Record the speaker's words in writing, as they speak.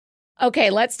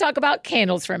Okay, let's talk about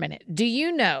candles for a minute. Do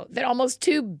you know that almost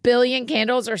 2 billion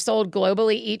candles are sold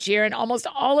globally each year, and almost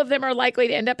all of them are likely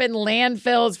to end up in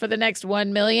landfills for the next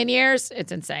 1 million years?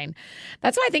 It's insane.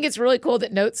 That's why I think it's really cool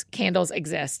that Notes candles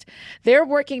exist. They're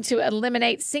working to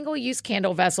eliminate single-use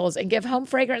candle vessels and give home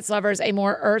fragrance lovers a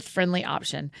more earth-friendly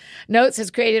option. Notes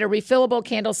has created a refillable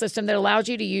candle system that allows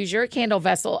you to use your candle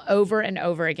vessel over and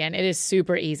over again. It is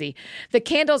super easy. The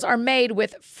candles are made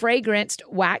with fragranced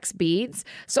wax beads,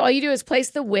 so all you do is place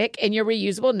the wick in your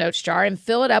reusable Notes jar and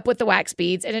fill it up with the wax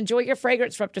beads and enjoy your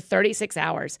fragrance for up to 36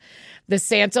 hours. The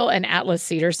Santal and Atlas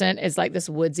cedar scent is like this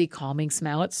woodsy, calming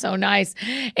smell. It's so nice.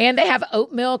 And they have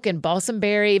oat milk and balsam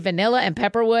berry, vanilla and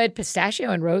pepperwood,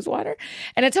 pistachio and rosewater,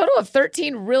 and a total of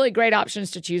 13 really great options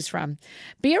to choose from.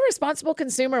 Be a responsible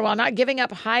consumer while not giving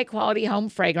up high-quality home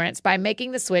fragrance by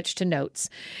making the switch to Notes.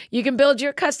 You can build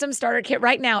your custom starter kit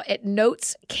right now at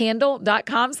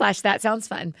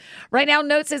notescandle.com/thatsoundsfun. Right now,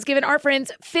 Notes is giving our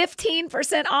friends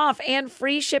 15% off and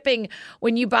free shipping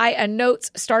when you buy a Notes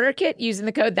starter kit using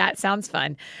the code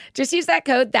ThatSoundsFun. Just use that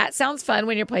code ThatSoundsFun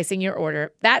when you're placing your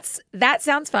order. That's That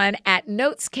Sounds Fun at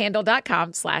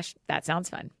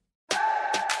notescandle.com/thatsoundsfun.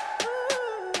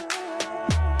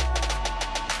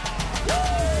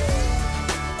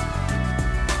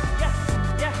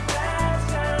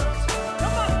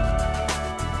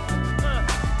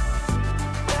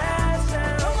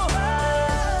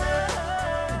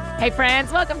 Hey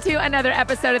friends, welcome to another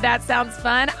episode of That Sounds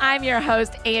Fun. I'm your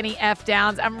host, Annie F.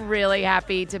 Downs. I'm really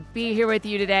happy to be here with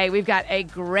you today. We've got a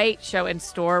great show in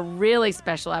store, really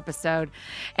special episode.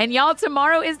 And y'all,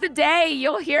 tomorrow is the day.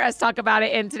 You'll hear us talk about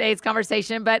it in today's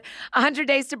conversation, but 100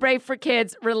 Days to Brave for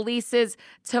Kids releases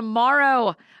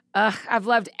tomorrow. I've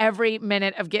loved every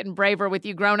minute of getting braver with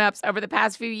you grown-ups over the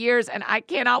past few years, and I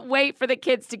cannot wait for the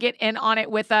kids to get in on it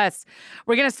with us.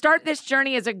 We're going to start this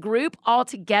journey as a group all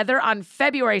together on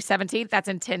February 17th. That's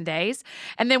in 10 days.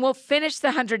 And then we'll finish the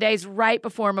 100 days right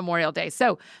before Memorial Day.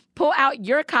 So pull out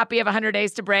your copy of 100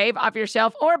 Days to Brave off your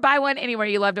shelf or buy one anywhere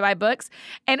you love to buy books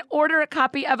and order a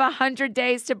copy of 100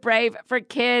 Days to Brave for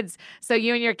Kids so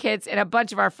you and your kids and a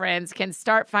bunch of our friends can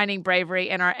start finding bravery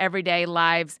in our everyday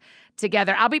lives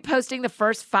together. I'll be posting the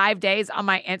first 5 days on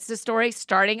my Insta story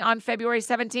starting on February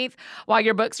 17th while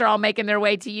your books are all making their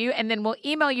way to you. And then we'll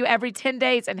email you every 10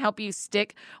 days and help you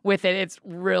stick with it. It's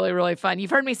really, really fun. You've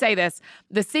heard me say this.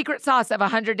 The secret sauce of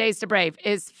 100 Days to Brave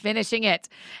is finishing it.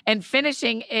 And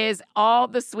finishing is all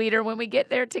the sweeter when we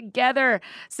get there together.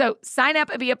 So sign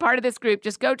up and be a part of this group.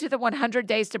 Just go to the 100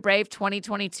 Days to Brave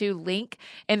 2022 link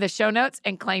in the show notes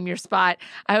and claim your spot.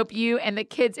 I hope you and the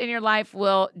kids in your life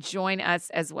will join us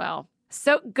as well.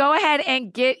 So go ahead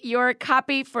and get your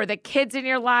copy for the kids in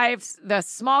your lives, the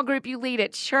small group you lead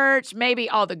at church, maybe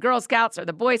all the Girl Scouts or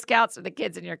the Boy Scouts or the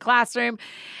kids in your classroom.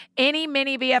 Any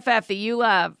mini BFF that you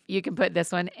love, you can put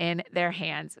this one in their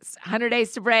hands. It's 100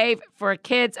 Days to Brave for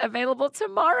Kids, available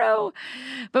tomorrow.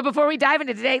 But before we dive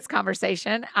into today's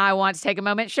conversation, I want to take a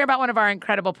moment, share about one of our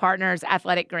incredible partners,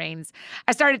 Athletic Greens.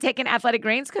 I started taking Athletic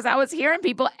Greens because I was hearing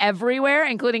people everywhere,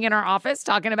 including in our office,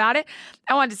 talking about it.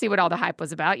 I wanted to see what all the hype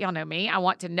was about. Y'all know me. I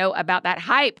want to know about that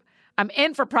hype. I'm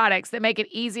in for products that make it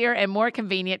easier and more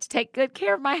convenient to take good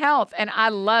care of my health, and I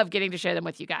love getting to share them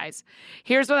with you guys.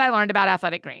 Here's what I learned about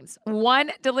Athletic Greens.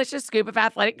 One delicious scoop of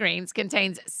Athletic Greens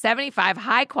contains 75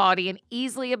 high-quality and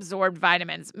easily absorbed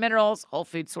vitamins, minerals, whole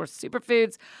food source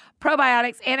superfoods,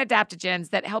 probiotics, and adaptogens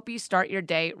that help you start your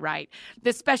day right.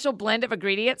 This special blend of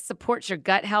ingredients supports your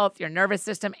gut health, your nervous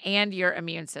system, and your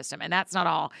immune system. And that's not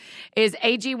all. Is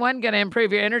AG1 going to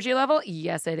improve your energy level?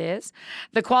 Yes, it is.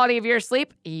 The quality of your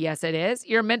sleep? Yes, it is.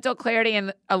 Your mental clarity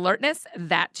and alertness?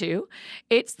 That too.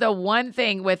 It's the one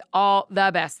thing with all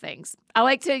the best things. I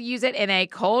like to use it in a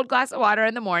cold glass of water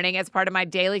in the morning as part of my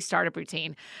daily startup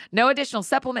routine. No additional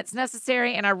supplements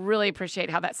necessary, and I really appreciate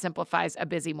how that simplifies a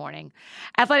busy morning.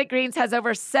 Athletic Greens has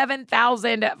over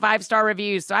 7,000 five-star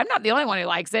reviews, so I'm not the only one who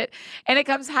likes it, and it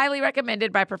comes highly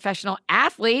recommended by professional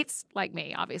athletes, like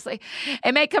me, obviously.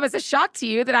 It may come as a shock to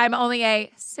you that I'm only a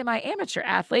semi-amateur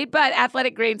athlete, but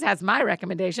Athletic Greens has my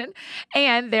recommendation,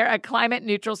 and they're a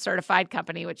climate-neutral certified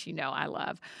company, which you know I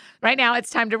love. Right now, it's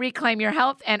time to reclaim your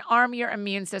health and arm your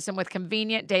immune system with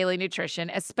convenient daily nutrition,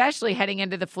 especially heading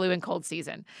into the flu and cold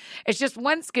season. It's just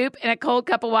one scoop in a cold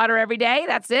cup of water every day.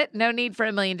 That's it. No need for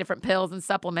a million different pills and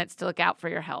supplements to look out for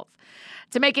your health.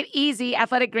 To make it easy,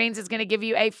 Athletic Greens is going to give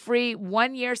you a free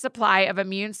 1-year supply of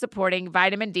immune-supporting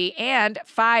vitamin D and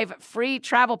 5 free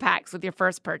travel packs with your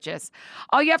first purchase.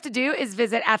 All you have to do is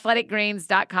visit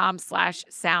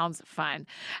athleticgreens.com/soundsfun.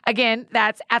 Again,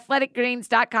 that's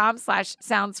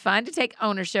athleticgreens.com/soundsfun to take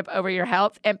ownership over your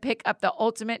health and pick up the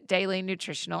ultimate daily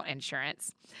nutritional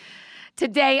insurance.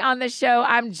 Today on the show,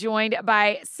 I'm joined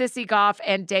by Sissy Goff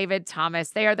and David Thomas.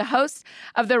 They are the hosts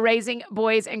of the Raising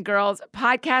Boys and Girls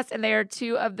podcast, and they are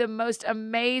two of the most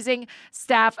amazing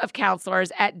staff of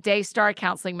counselors at Daystar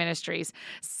Counseling Ministries.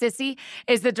 Sissy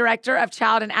is the director of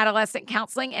child and adolescent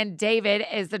counseling, and David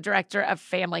is the director of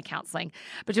family counseling.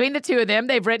 Between the two of them,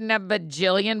 they've written a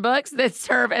bajillion books that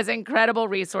serve as incredible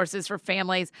resources for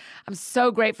families. I'm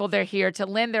so grateful they're here to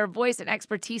lend their voice and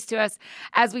expertise to us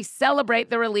as we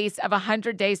celebrate the release of 100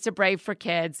 Days to Brave for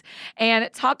Kids and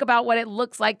talk about what it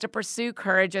looks like to pursue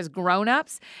courage as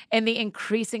grown-ups in the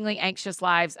increasingly anxious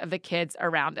lives of the kids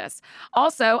around us.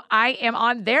 Also, I am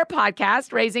on their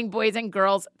podcast, Raising Boys and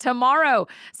Girls, tomorrow.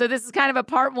 So this is kind of a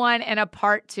part one and a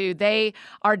part two. They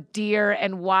are dear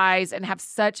and wise and have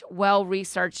such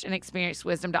well-researched and experienced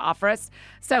wisdom to offer us.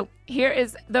 So here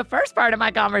is the first part of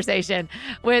my conversation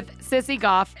with Sissy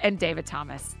Goff and David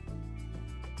Thomas.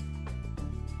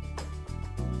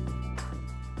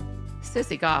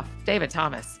 Sissy Goff, David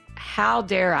Thomas, how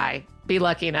dare I be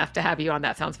lucky enough to have you on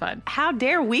That Sounds Fun? How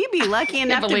dare we be lucky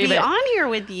enough to be on here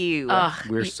with you?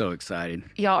 We're so excited.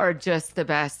 Y'all are just the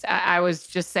best. I was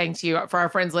just saying to you, for our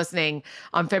friends listening,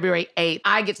 on February 8th,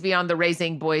 I get to be on the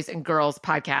Raising Boys and Girls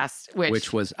podcast,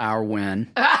 which was our win.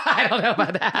 I don't know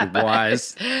about that. It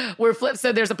was. We're flipped.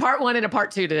 So there's a part one and a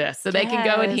part two to this. So they can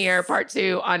go and hear part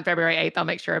two on February 8th. I'll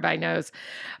make sure everybody knows.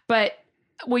 But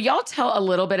will y'all tell a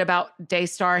little bit about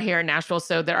Daystar here in Nashville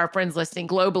so that our friends listening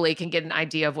globally can get an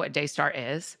idea of what Daystar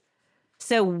is?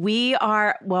 So we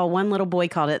are, well, one little boy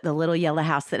called it the little yellow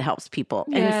house that helps people.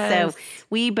 Yes. And so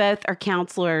we both are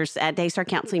counselors at Daystar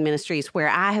Counseling Ministries, where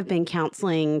I have been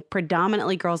counseling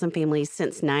predominantly girls and families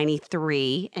since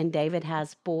 93, and David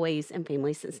has boys and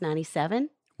families since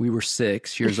 97. We were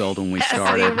 6 years old when we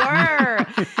started. We were.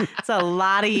 It's a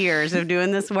lot of years of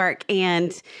doing this work.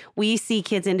 And we see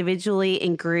kids individually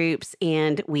in groups,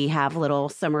 and we have little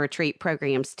summer retreat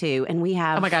programs too. And we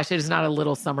have... Oh my gosh, it is not a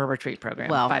little summer retreat program,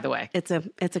 by the way. It's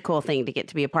a cool thing to get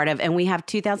to be a part of. And we have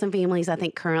 2,000 families, I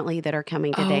think, currently that are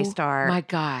coming to Daystar. Oh my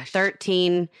gosh.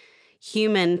 13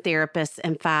 human therapists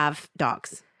and 5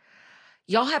 dogs.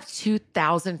 Y'all have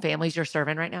 2,000 families you're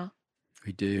serving right now?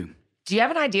 We do. Do you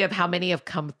have an idea of how many have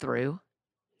come through?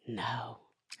 No.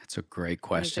 That's a great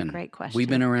question. That's a great question. We've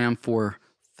been around for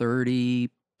 30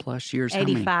 plus years.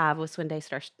 85 was when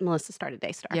Melissa started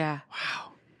Daystar. Yeah.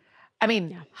 Wow. I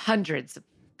mean, hundreds of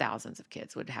thousands of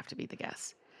kids would have to be the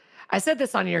guess. I said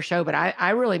this on your show, but I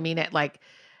really mean it. Like,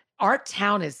 our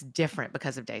town is different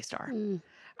because of Daystar. Mm.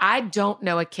 I don't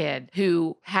know a kid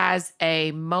who has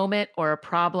a moment or a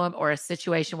problem or a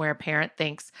situation where a parent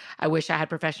thinks, I wish I had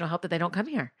professional help, that they don't come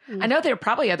here. I know there are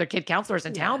probably other kid counselors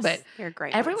in town, but they're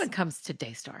great. everyone comes to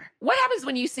Daystar. What happens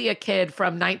when you see a kid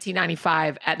from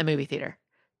 1995 at the movie theater?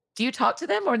 Do you talk to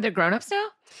them, or they're grown-ups now?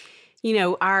 You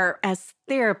know, as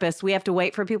therapists, we have to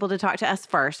wait for people to talk to us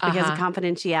first because of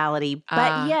confidentiality.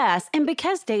 But yes, and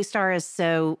because Daystar is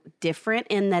so different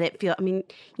in that it feels, I mean,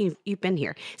 you've been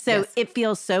here. So it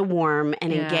feels so warm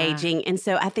and engaging. And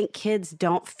so I think kids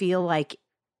don't feel like,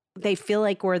 they feel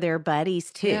like we're their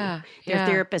buddies too. They're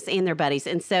therapists and their buddies.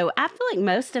 And so I feel like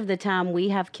most of the time we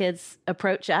have kids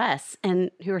approach us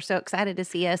and who are so excited to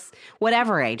see us,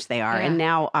 whatever age they are. And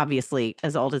now, obviously,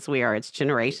 as old as we are, it's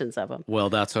generations of them. Well,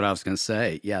 that's what I was going to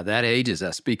say. Yeah, that ages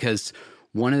us, because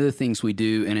one of the things we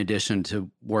do in addition to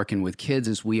working with kids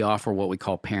is we offer what we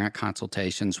call parent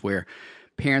consultations, where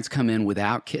parents come in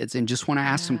without kids and just want to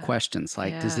ask some questions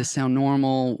like, does this sound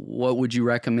normal? What would you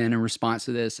recommend in response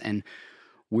to this? And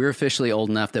we're officially old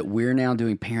enough that we're now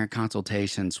doing parent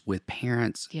consultations with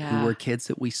parents who were kids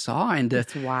that we saw. And to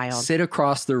sit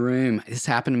across the room, this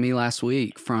happened to me last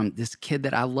week, from this kid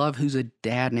that I love who's a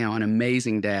dad now, an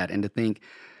amazing dad, and to think,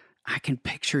 I can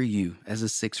picture you as a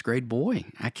 6th grade boy.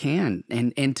 I can.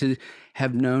 And to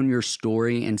have known your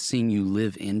story and seen you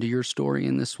live into your story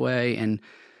in this way and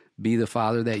be the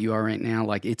father that you are right now,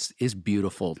 like it's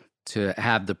beautiful to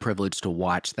have the privilege to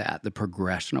watch that, the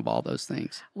progression of all those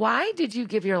things. Why did you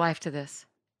give your life to this?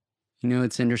 You know,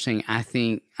 it's interesting. I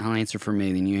think I'll answer for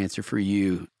me, then you answer for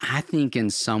you. I think in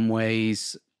some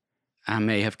ways I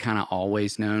may have kind of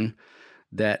always known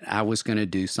that I was going to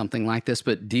do something like this,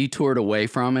 but detoured away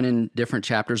from it in different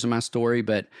chapters of my story.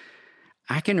 But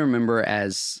I can remember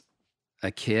as a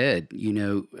kid,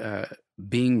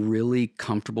 being really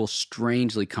comfortable,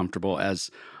 strangely comfortable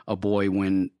as a boy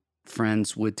when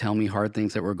friends would tell me hard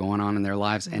things that were going on in their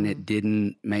lives, and it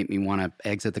didn't make me want to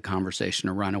exit the conversation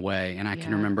or run away. And I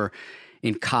can remember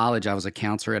in college, I was a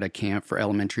counselor at a camp for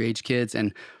elementary age kids,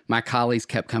 and my colleagues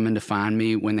kept coming to find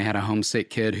me when they had a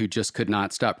homesick kid who just could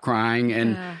not stop crying.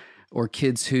 And or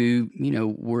kids who,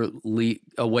 were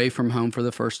away from home for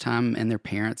the first time and their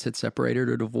parents had separated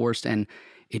or divorced. And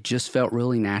it just felt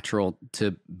really natural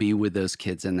to be with those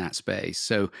kids in that space.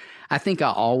 So I think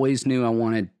I always knew I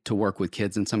wanted to work with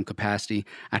kids in some capacity.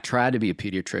 I tried to be a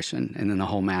pediatrician, and then the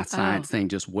whole math science thing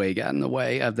just way got in the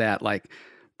way of that. Like,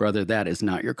 brother, that is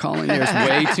not your calling. There's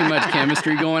way too much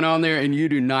chemistry going on there, and you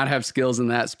do not have skills in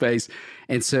that space.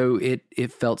 And so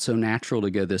it felt so natural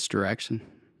to go this direction.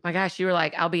 My gosh, you were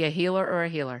like, I'll be a healer or a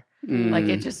healer. Like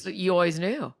you always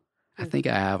knew. I think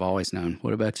I have always known.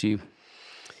 What about you?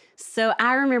 So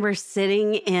I remember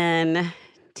sitting in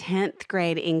 10th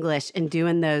grade English and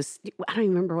doing those, I don't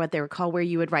even remember what they were called, where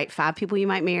you would write 5 people you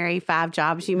might marry, 5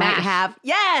 jobs you might have.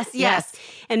 Yes.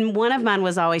 And one of mine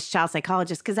was always child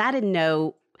psychologist, because I didn't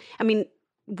know, I mean,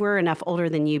 we're enough older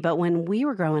than you, but when we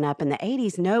were growing up in the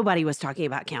 80s, nobody was talking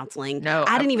about counseling. No.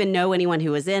 I didn't even know anyone who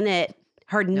was in it,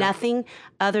 heard nothing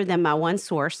other than my one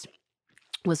source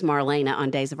was Marlena on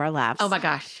Days of Our Lives. Oh my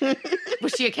gosh.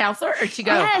 Was she a counselor, or did she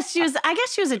go? Yes, I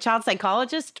guess she was a child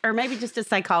psychologist, or maybe just a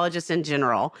psychologist in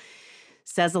general.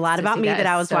 Says a lot about me that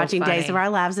I was watching Days of Our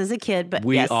Lives as a kid. But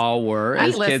we all were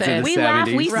as kids in the 70s. We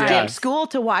laughed. We skipped school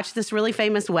to watch this really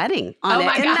famous wedding on it.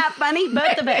 Isn't that funny?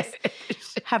 Both of us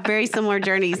have very similar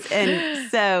journeys. And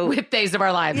so with Days of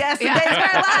Our Lives. Yes, Days of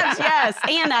Our Lives, yes.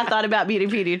 And I thought about being a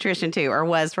pediatrician too, or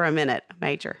was for a minute,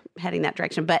 major, heading that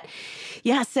direction. But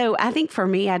yeah, so I think for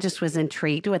me, I just was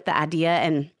intrigued with the idea.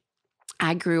 And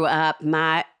I grew up,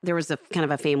 there was a kind of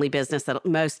a family business that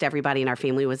most everybody in our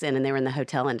family was in, and they were in the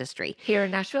hotel industry. Here in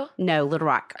Nashville? No, Little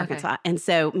Rock, Arkansas. And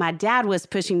so my dad was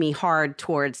pushing me hard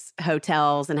towards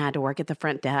hotels, and I had to work at the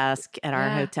front desk at our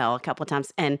hotel a couple of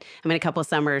times, and a couple of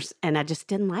summers, and I just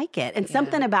didn't like it. And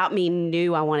something about me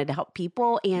knew I wanted to help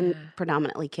people, and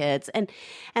predominantly kids. And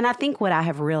I think what I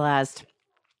have realized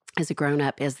as a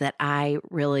grown-up is that I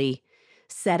really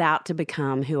set out to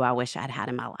become who I wish I'd had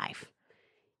in my life.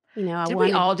 You know, Did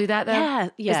we all do that though? Yeah.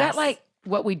 Yes. Is that like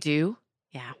what we do?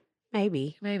 Yeah.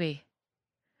 Maybe.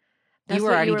 That's you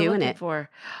were already doing it. For.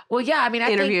 Well, yeah. I mean,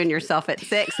 I interviewing yourself at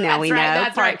 6. Now we know.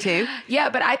 That's part 2. Yeah,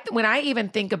 but when I even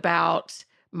think about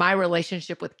my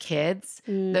relationship with kids,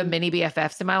 the mini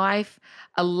BFFs in my life,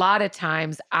 a lot of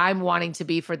times I'm wanting to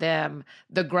be for them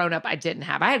the grown up I didn't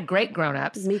have. I had great grown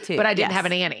ups. Me too. But I didn't have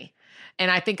an Annie, and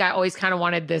I think I always kind of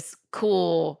wanted this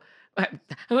cool.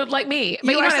 Like me,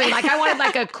 but you know what I mean? Like I wanted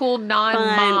like a cool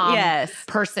non-mom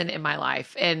person in my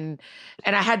life, and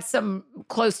I had some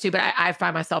close to, but I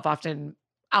find myself often,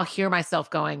 I'll hear myself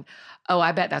going, "Oh,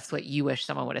 I bet that's what you wish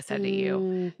someone would have said to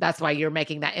you. That's why you're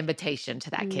making that invitation to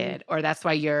that kid, or that's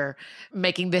why you're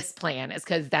making this plan. Is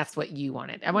because that's what you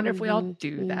wanted." I wonder if we all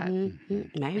do that.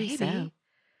 Maybe so.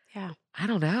 Yeah, I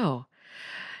don't know.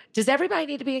 Does everybody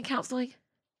need to be in counseling?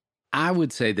 I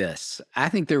would say this. I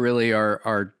think there really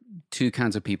are 2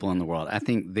 kinds of people in the world. I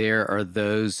think there are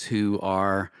those who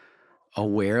are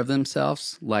aware of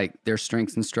themselves, like their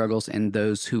strengths and struggles, and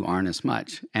those who aren't as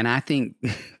much. And I think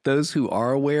those who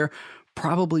are aware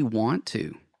probably want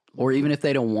to. Or even if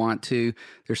they don't want to,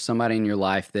 there's somebody in your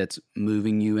life that's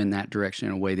moving you in that direction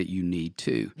in a way that you need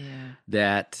to. Yeah.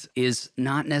 That is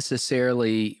not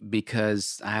necessarily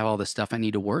because I have all this stuff I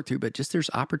need to work through, but just there's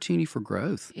opportunity for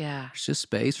growth. Yeah. There's just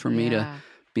space for me to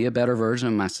be a better version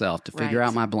of myself, to figure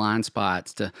out my blind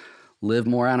spots, to live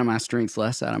more out of my strengths,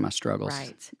 less out of my struggles.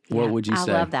 Right. What would you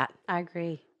say? I love that. I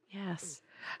agree. Yes.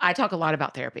 I talk a lot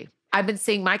about therapy. I've been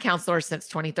seeing my counselor since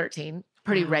 2013.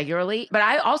 Pretty regularly. But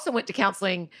I also went to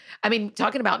counseling. I mean,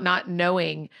 talking about not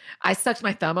knowing, I sucked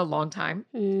my thumb a long time.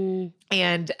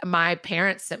 And my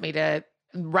parents sent me to,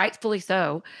 rightfully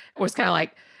so, was kind of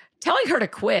like, telling her to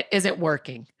quit isn't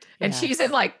working. And she's in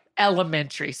like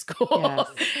elementary school.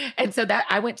 And so that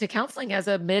I went to counseling as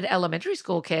a mid-elementary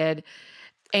school kid.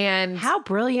 And how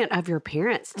brilliant of your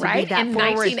parents to right? be that in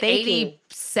forward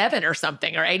 1987 or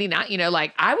something, or 89, you know,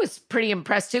 like I was pretty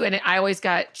impressed too. And I always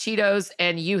got Cheetos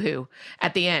and Yoo-Hoo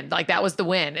at the end. Like that was the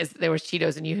win, is there was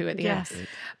Cheetos and Yoo-Hoo at the end.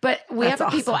 But we have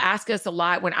people ask us a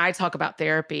lot when I talk about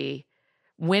therapy,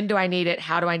 when do I need it?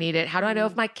 How do I need it? How do I know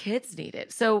if my kids need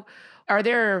it? So are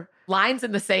there lines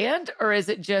in the sand, or is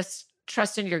it just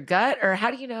trust in your gut, or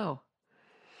how do you know?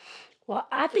 Well,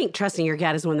 I think trusting your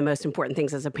gut is one of the most important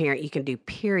things as a parent you can do,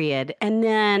 period. And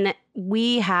then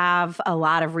we have a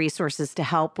lot of resources to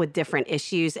help with different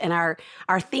issues. And our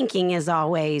thinking is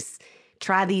always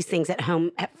try these things at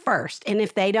home at first. And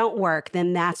if they don't work,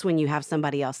 then that's when you have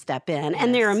somebody else step in.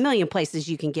 And there are a million places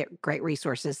you can get great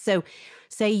resources. So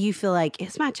say you feel like,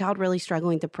 is my child really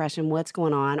struggling with depression? What's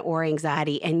going on? Or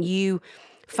anxiety? And you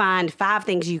find 5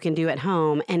 things you can do at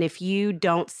home. And if you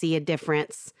don't see a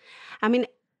difference, I mean,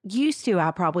 used to,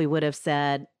 I probably would have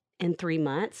said, in 3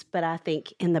 months. But I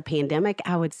think in the pandemic,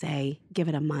 I would say give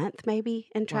it a month maybe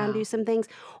and try and do some things.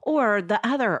 Or the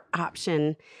other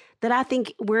option that I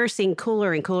think we're seeing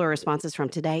cooler and cooler responses from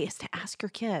today is to ask your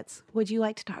kids, would you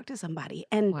like to talk to somebody?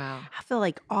 And I feel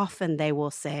like often they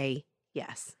will say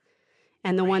yes.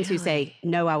 And the ones who say,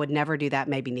 no, I would never do that,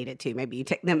 maybe need it too. Maybe you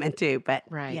take them in too, but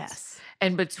yes.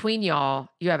 And between y'all,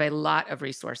 you have a lot of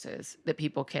resources that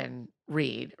people can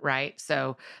read, right?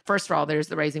 So first of all, there's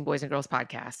the Raising Boys and Girls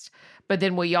podcast. But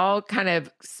then will y'all kind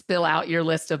of spill out your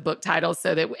list of book titles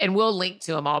so that, and we'll link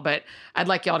to them all, but I'd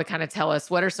like y'all to kind of tell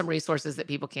us what are some resources that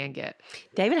people can get?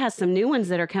 David has some new ones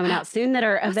that are coming out soon that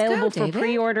are available for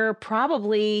pre-order,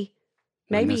 probably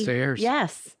maybe.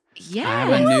 Yes. Yes.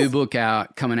 I have a new book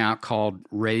coming out called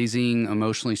Raising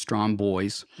Emotionally Strong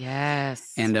Boys.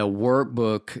 Yes. And a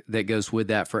workbook that goes with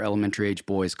that for elementary age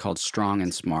boys called Strong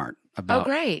and Smart about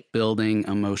building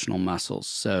emotional muscles.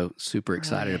 So super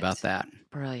excited about that.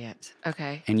 Brilliant.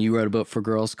 Okay. And you wrote a book for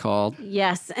girls called?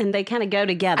 Yes, and they kind of go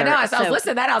together. I know. I was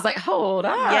listening to that. I was like, hold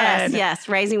on. Yes.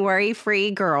 Raising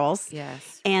Worry-Free Girls.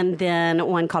 Yes. And then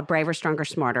one called Braver, Stronger,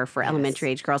 Smarter for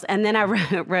elementary age girls. And then I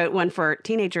wrote one for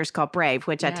teenagers called Brave,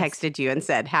 which I texted you and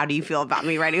said, how do you feel about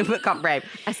me writing a book called Brave?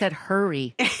 I said,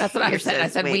 hurry. That's what I said. So I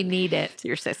said, we need it.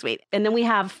 You're so sweet. And then we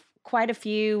have quite a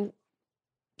few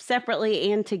separately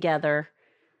and together.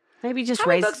 Maybe just How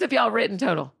many books have y'all written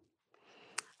total?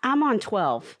 I'm on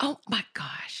 12. Oh my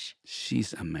gosh.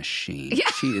 She's a machine. Yeah.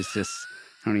 She is just,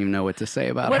 I don't even know what to say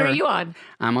about her. What are you on?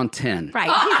 I'm on 10. Right.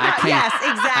 Yes,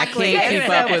 exactly. I can't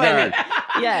keep up with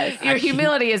her. Yes. Your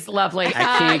humility is lovely. I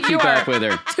can't keep up with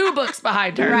her. 2 books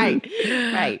behind her.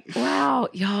 Right. Wow.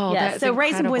 Y'all, yeah, so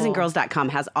raisingboysandgirls.com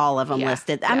has all of them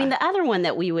listed. I mean, the other one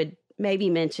that we would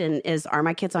maybe mention is Are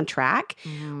My Kids on Track?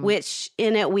 Which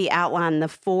in it we outline the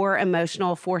 4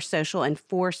 emotional, 4 social, and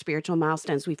 4 spiritual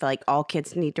milestones we feel like all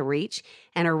kids need to reach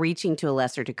and are reaching to a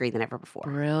lesser degree than ever before.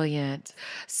 Brilliant.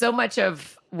 So much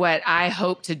of what I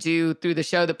hope to do through the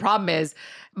show, the problem is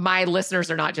my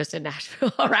listeners are not just in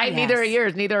Nashville, right? Yes. Neither are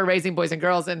yours, neither are Raising Boys and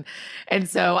Girls. And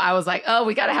so I was like, oh,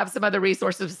 we got to have some other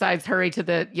resources besides hurry to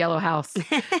the Yellow House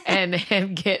and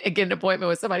get an appointment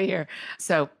with somebody here.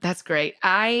 So that's great.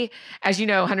 As you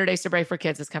know, 100 Days to Brave for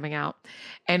Kids is coming out.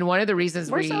 And one of the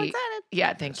reasons we're so excited.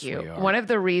 Yeah, thank you. One of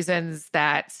the reasons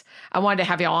that I wanted to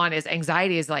have you on is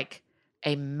anxiety is like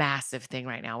a massive thing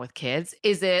right now with kids.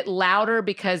 Is it louder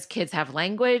because kids have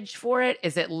language for it?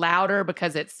 Is it louder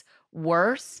because it's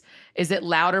worse? Is it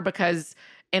louder because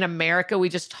in America we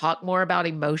just talk more about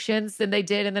emotions than they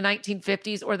did in the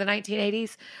 1950s or the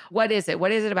 1980s? What is it?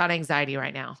 What is it about anxiety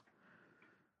right now?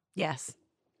 Yes.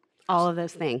 All of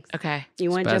those things. Okay.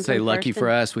 You want to jump in first? Lucky for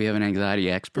us, we have an anxiety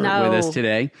expert with us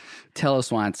today. Tell us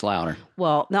why it's louder.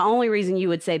 Well, the only reason you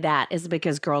would say that is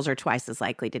because girls are twice as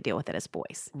likely to deal with it as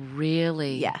boys.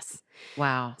 Really? Yes.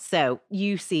 Wow. So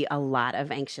you see a lot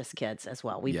of anxious kids as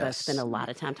well. We both spend a lot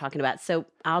of time talking about it. So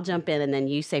I'll jump in and then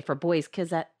you say for boys,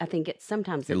 because I think it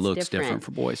looks different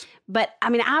for boys. But I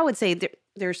mean, I would say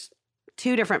there's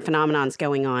 2 different phenomenons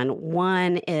going on.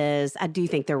 One is I do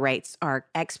think the rates are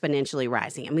exponentially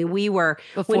rising. I mean, we were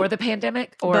before the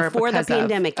pandemic or before the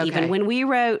pandemic, even when we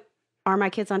wrote Are My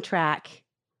Kids on Track?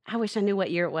 I wish I knew what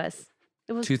year it was.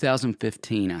 It was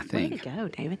 2015, I think. Way to go,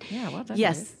 David. Yeah, well done.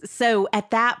 Yes. So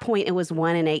at that point, it was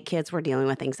 1 in 8 kids were dealing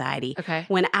with anxiety. Okay.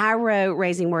 When I wrote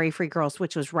Raising Worry-Free Girls,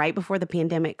 which was right before the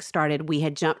pandemic started, we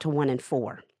had jumped to 1 in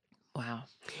 4. Wow.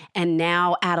 And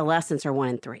now adolescents are 1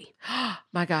 in 3.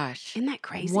 My gosh. Isn't that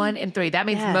crazy? 1 in 3. That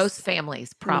means most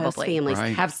families probably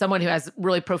have someone who has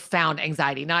really profound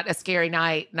anxiety, not a scary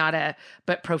night,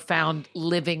 but profound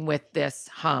living with this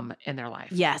hum in their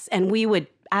life. Yes. And we would,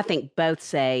 I think, both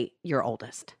say you're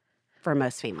oldest for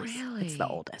most families. Really? It's the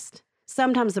oldest.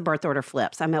 Sometimes the birth order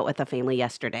flips. I met with a family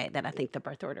yesterday that I think the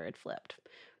birth order had flipped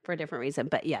for a different reason.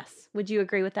 But yes, would you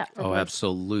agree with that? Oh,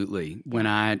 absolutely. When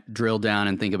I drill down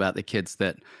and think about the kids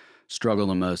that struggle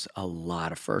the most, a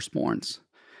lot of firstborns.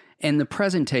 And the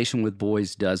presentation with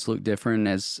boys does look different.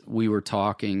 As we were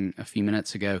talking a few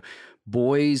minutes ago,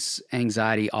 boys'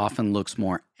 anxiety often looks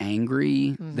more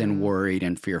angry than worried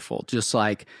and fearful, just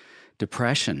like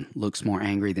depression looks more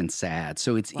angry than sad.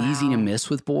 So it's easy to miss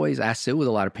with boys. I sit with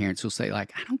a lot of parents who'll say,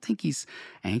 like, I don't think he's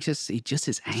anxious. He just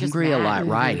is angry a lot.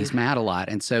 Right. He's mad a lot.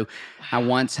 And so I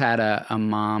once had a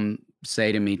mom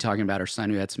say to me, talking about her son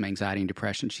who had some anxiety and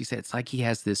depression, she said, it's like he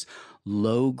has this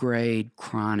low-grade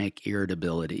chronic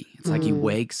irritability. It's like he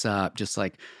wakes up just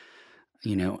like,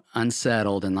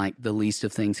 unsettled, and like the least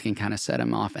of things can kind of set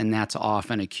him off. And that's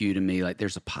often a cue to me, like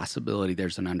there's a possibility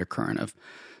there's an undercurrent of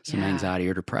some anxiety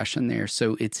or depression there.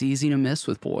 So it's easy to miss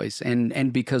with boys.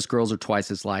 And because girls are twice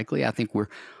as likely, I think we're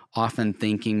often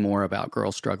thinking more about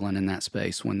girls struggling in that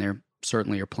space when there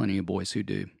certainly are plenty of boys who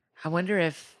do. I wonder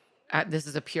if this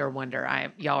is a pure wonder.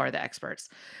 Y'all are the experts.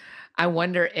 I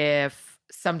wonder if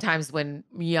sometimes when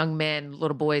young men,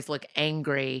 little boys look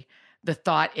angry, the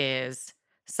thought is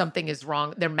something is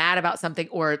wrong. They're mad about something,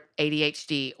 or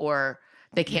ADHD, or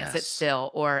they can't sit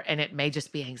still, and it may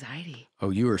just be anxiety. Oh,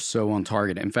 you are so on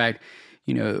target. In fact,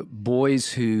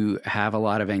 boys who have a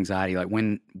lot of anxiety, like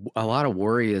when a lot of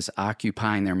worry is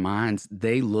occupying their minds,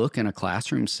 they look in a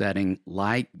classroom setting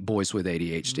like boys with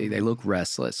ADHD. They look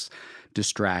restless,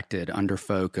 distracted, under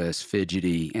focus,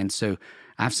 fidgety. And so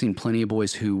I've seen plenty of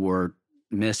boys who were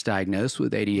misdiagnosed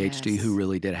with ADHD who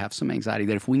really did have some anxiety,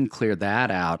 that if we can clear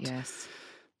that out,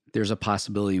 there's a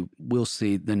possibility we'll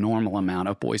see the normal amount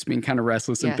of boys being kind of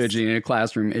restless and fidgety in a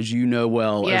classroom, as you know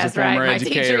well as a former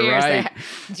educator, right?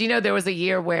 Do you know there was a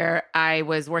year where I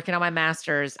was working on my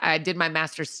master's. I did my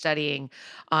master's studying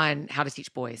on how to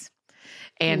teach boys.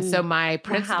 And so my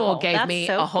principal gave me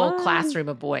a whole classroom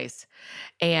of boys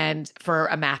and for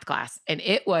a math class. And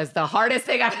it was the hardest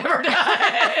thing I've ever done.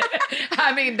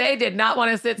 I mean, they did not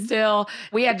want to sit still.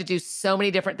 We had to do so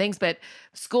many different things, but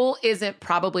school isn't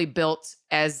probably built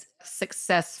as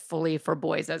successfully for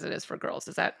boys as it is for girls.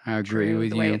 Is that I agree true, with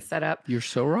the you. way it's set up? You're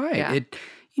so right. Yeah.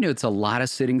 It's a lot of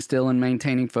sitting still and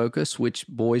maintaining focus, which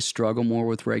boys struggle more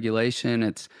with regulation.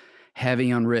 It's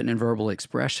heavy on written and verbal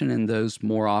expression, and those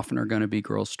more often are going to be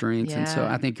girls' strengths. And so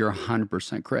I think you're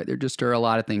 100% correct. There just are a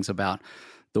lot of things about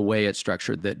the way it's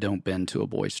structured that don't bend to a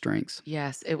boy's strengths.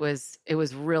 Yes, it was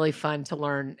really fun to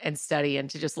learn and study and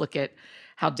to just look at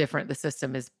how different the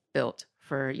system is built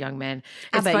for young men.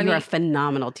 I bet you're a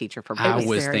phenomenal teacher for boys. I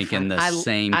was thinking the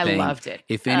same thing. I loved it.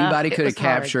 If anybody could have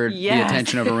captured the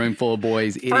attention of a room full of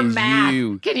boys, it is math.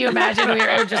 you. Can you imagine? We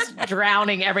were just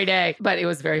drowning every day. But it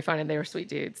was very fun, and they were sweet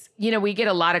dudes. We get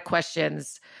a lot of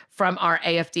questions from our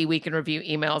AFD Week in Review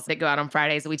emails that go out on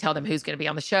Fridays. We tell them who's going to be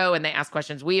on the show, and they ask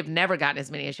questions. We have never gotten as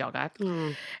many as y'all got.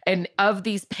 And of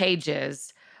these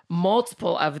pages,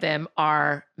 multiple of them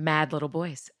are mad little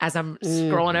boys. As I'm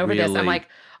scrolling over this, I'm like,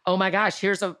 oh my gosh,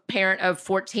 here's a parent of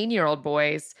 14-year-old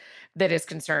boys that is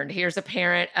concerned. Here's a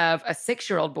parent of a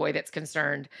 6-year-old boy that's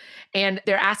concerned. And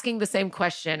they're asking the same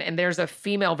question. And there's a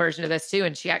female version of this too.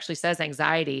 And she actually says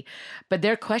anxiety. But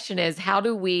their question is,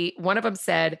 one of them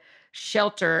said,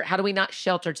 shelter, how do we not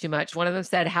shelter too much? One of them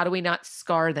said, how do we not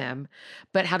scar them?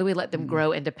 But how do we let them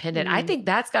grow independent? I think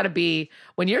that's got to be,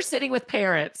 when you're sitting with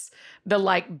parents,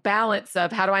 the balance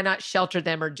of how do I not shelter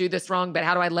them or do this wrong, but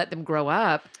how do I let them grow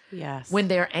up when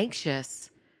they're anxious?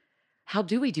 How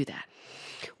do we do that?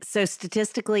 So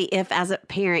statistically, if as a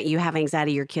parent you have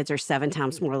anxiety, your kids are 7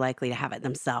 times more likely to have it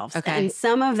themselves. Okay. And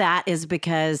some of that is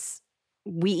because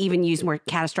we even use more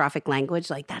catastrophic language,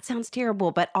 like that sounds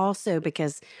terrible, but also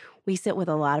because we sit with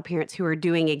a lot of parents who are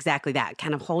doing exactly that,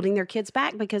 kind of holding their kids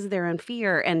back because they're in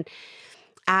fear. And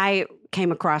I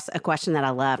came across a question that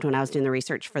I loved when I was doing the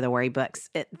research for the Worry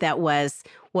Books. That was,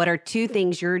 what are 2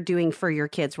 things you're doing for your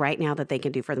kids right now that they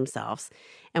can do for themselves?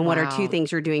 And what are 2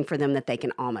 things you're doing for them that they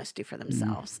can almost do for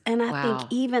themselves? And I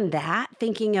think even that,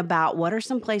 thinking about what are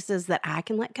some places that I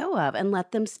can let go of and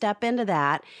let them step into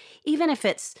that, even if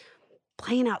it's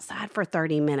playing outside for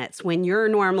 30 minutes when you're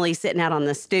normally sitting out on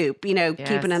the stoop, keeping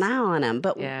an eye on them.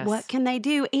 But what can they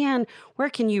do? And where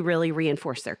can you really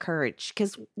reinforce their courage?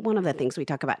 Because one of the things we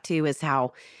talk about too is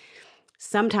how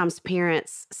sometimes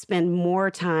parents spend more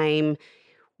time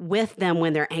with them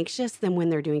when they're anxious than when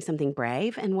they're doing something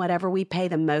brave. And whatever we pay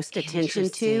the most attention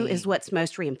to is what's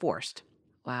most reinforced.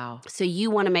 Wow. So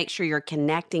you want to make sure you're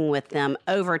connecting with them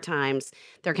over times.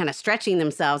 They're kind of stretching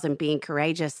themselves and being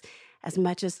courageous as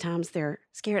much as times they're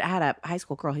scared. I had a high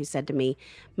school girl who said to me,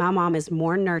 my mom is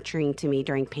more nurturing to me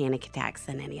during panic attacks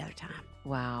than any other time.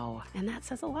 Wow. And that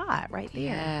says a lot right there.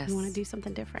 Yes. You want to do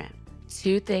something different.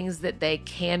 2 things that they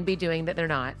can be doing that they're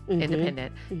not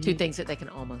independent. 2 things that they can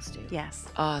almost do. Yes.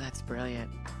 Oh, that's brilliant.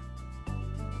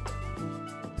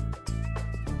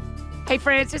 Hey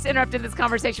friends, just interrupting this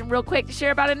conversation real quick to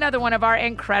share about another one of our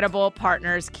incredible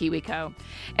partners, KiwiCo.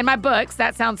 In my books,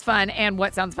 That Sounds Fun and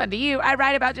What Sounds Fun to You, I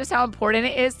write about just how important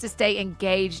it is to stay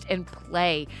engaged in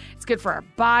play. It's good for our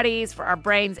bodies, for our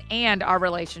brains, and our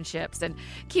relationships. And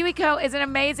KiwiCo is an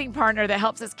amazing partner that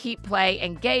helps us keep play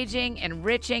engaging,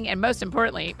 enriching, and most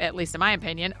importantly, at least in my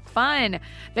opinion, fun.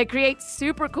 They create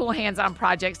super cool hands-on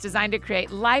projects designed to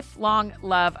create lifelong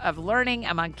love of learning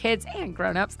among kids and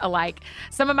grown-ups alike.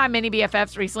 Some of my mini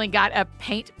BFFs recently got a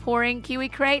paint pouring Kiwi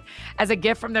crate as a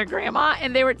gift from their grandma,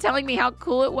 and they were telling me how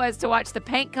cool it was to watch the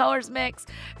paint colors mix,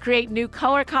 create new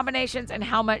color combinations, and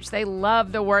how much they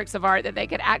love the works of art that they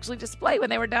could actually display when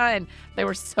they were done. They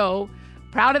were so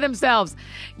proud of themselves.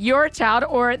 Your child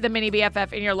or the mini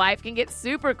BFF in your life can get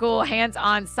super cool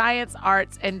hands-on science,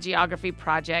 arts, and geography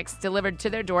projects delivered to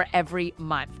their door every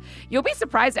month. You'll be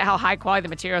surprised at how high quality the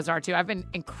materials are too. I've been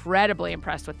incredibly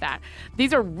impressed with that.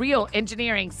 These are real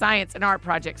engineering, science, and art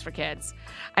projects for kids.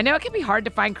 I know it can be hard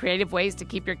to find creative ways to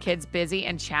keep your kids busy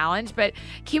and challenged, but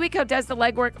KiwiCo does the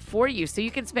legwork for you so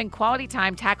you can spend quality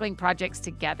time tackling projects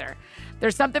together.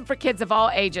 There's something for kids of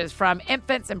all ages, from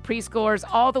infants and preschoolers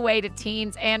all the way to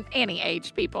teens and any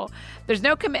age people. There's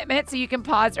no commitment, so you can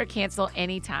pause or cancel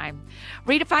anytime.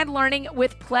 Redefine learning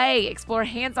with play. Explore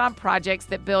hands-on projects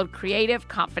that build creative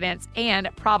confidence and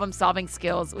problem-solving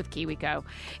skills with KiwiCo.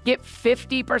 Get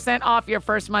 50% off your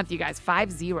first month, you guys,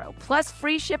 50, plus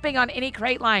free shipping on any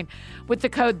crate line with the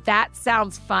code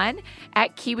ThatSoundsFun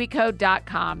at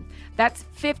KiwiCo.com. That's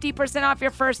 50% off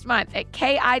your first month at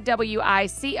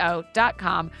KiwiCo.com.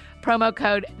 Promo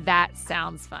code That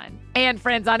Sounds Fun. And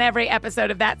friends, on every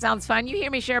episode of That Sounds Fun, you hear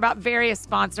me share about various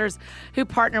sponsors who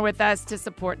partner with us to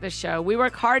support the show. We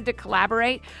work hard to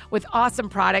collaborate with awesome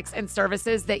products and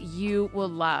services that you will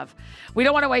love. We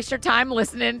don't want to waste your time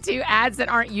listening to ads that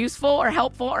aren't useful or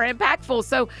helpful or impactful,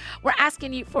 so we're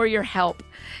asking you for your help.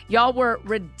 Y'all were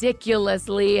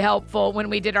ridiculously helpful when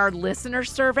we did our listener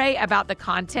survey about the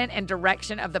content and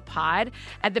direction of the pod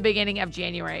at the beginning of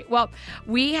January. Well,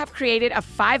 we have created a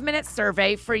 5-minute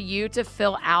survey for you to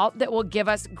fill out that will give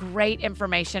us great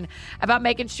information about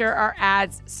making sure our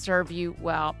ads serve you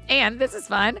well. And this is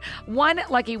fun. One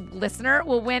lucky listener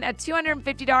will win a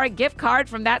 $250 gift card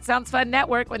from That Sounds Fun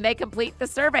Network when they complete the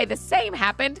survey. The same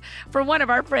happened for one of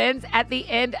our friends at the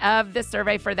end of the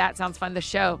survey for That Sounds Fun, the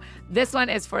show. This one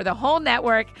is for the whole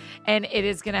network, and it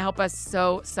is going to help us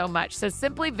so much. So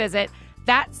simply visit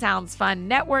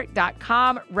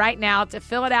ThatSoundsFunNetwork.com right now to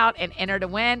fill it out and enter to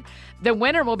win. The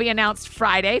winner will be announced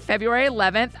Friday, February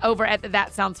 11th, over at the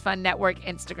That Sounds Fun Network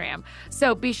Instagram.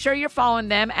 So be sure you're following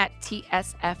them at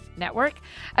TSF Network.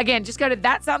 Again, just go to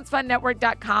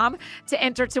ThatSoundsFunNetwork.com to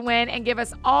enter to win and give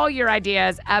us all your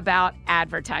ideas about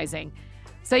advertising.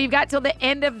 So you've got till the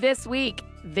end of this week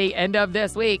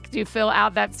to fill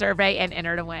out that survey and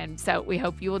enter to win. So we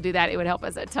hope you will do that. It would help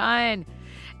us a ton.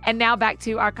 And now back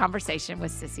to our conversation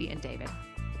with Sissy and David.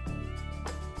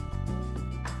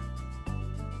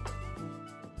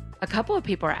 A couple of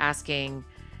people are asking,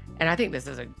 and I think this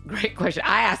is a great question.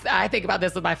 I think about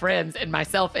this with my friends and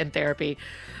myself in therapy.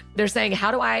 They're saying,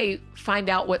 how do I find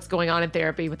out what's going on in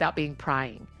therapy without being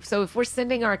prying? So if we're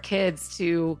sending our kids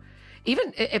to,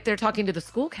 even if they're talking to the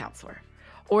school counselor,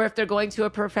 or if they're going to a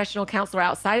professional counselor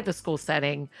outside of the school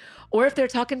setting, or if they're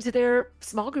talking to their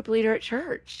small group leader at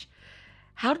church,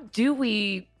 how do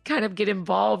we kind of get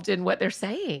involved in what they're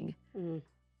saying?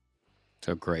 It's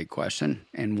a great question,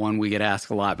 and one we get asked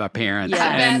a lot by parents.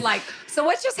 Yeah, and like, so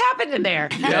what's just happened in there?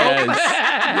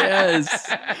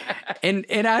 Yes. And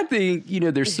I think,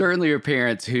 there certainly are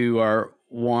parents who are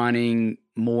wanting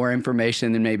more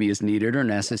information than maybe is needed or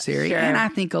necessary. Sure. And I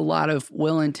think a lot of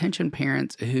well-intentioned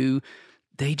parents who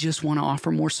they just want to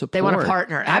offer more support. They want to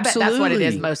partner. Absolutely. I bet that's what it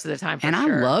is most of the time. I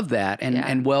love that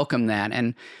and welcome that.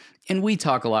 And we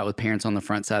talk a lot with parents on the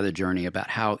front side of the journey about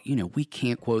how, we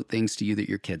can't quote things to you that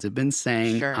your kids have been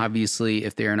saying. Sure. Obviously,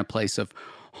 if they're in a place of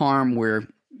harm, we're,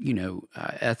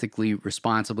 ethically,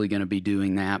 responsibly going to be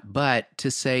doing that. But to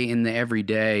say in the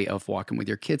everyday of walking with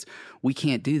your kids, we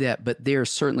can't do that. But there are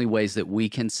certainly ways that we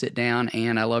can sit down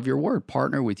and, I love your word,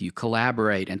 partner with you,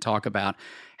 collaborate, and talk about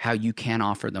how you can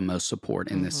offer the most support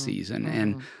in this season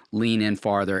and lean in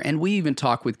farther. And we even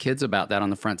talk with kids about that on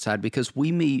the front side because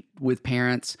we meet with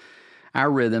parents.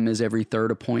 Our rhythm is every third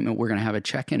appointment, we're going to have a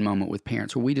check-in moment with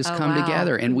parents where we just come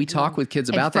together and we talk with kids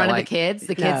about that. In front of the kids?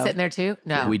 The kids sitting there too?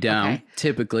 No. We don't,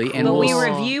 typically. And we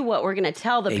review what we're going to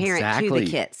tell the parent to the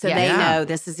kids so they know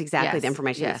this is exactly the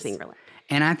information that's being relayed.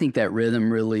 And I think that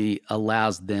rhythm really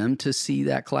allows them to see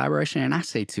that collaboration. And I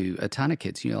say to a ton of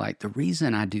kids, the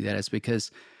reason I do that is because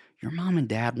your mom and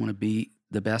dad want to be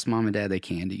the best mom and dad they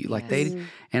can to you. Like and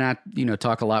I,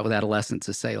 talk a lot with adolescents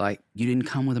to say, like, you didn't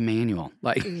come with a manual.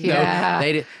 Like,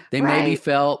 they maybe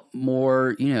felt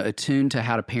more, attuned to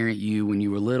how to parent you when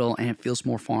you were little, and it feels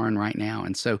more foreign right now.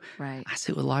 And so I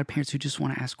sit with a lot of parents who just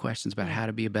want to ask questions about how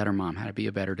to be a better mom, how to be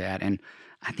a better dad. And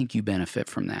I think you benefit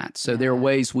from that. So there are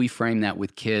ways we frame that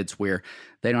with kids where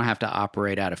they don't have to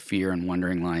operate out of fear and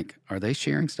wondering, like, are they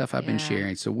sharing stuff I've been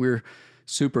sharing? So we're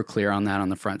super clear on that on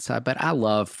the front side. But I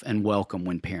love and welcome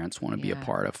when parents want to be a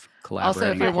part of collaborating.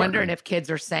 Also, if you're wondering if kids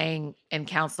are saying in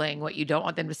counseling what you don't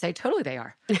want them to say, totally they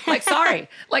are. Like, sorry.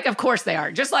 Like, of course they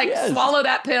are. Just like swallow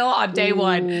that pill on day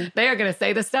one. They are going to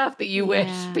say the stuff that you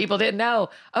wish people didn't know.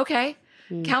 Okay.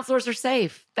 counselors are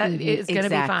safe. That is going to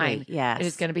be fine. Yes. It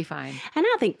is going to be fine. And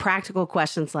I think practical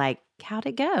questions like, how'd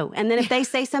it go? And then if they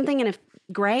say something and if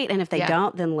great, and if they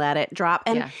don't, then let it drop.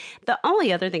 And the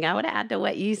only other thing I would add to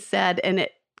what you said, and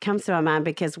it comes to my mind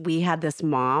because we had this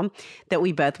mom that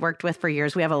we both worked with for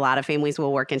years. We have a lot of families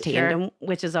we'll work in tandem,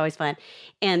 which is always fun.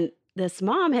 And this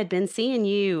mom had been seeing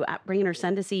you, bringing her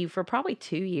son to see you for probably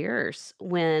 2 years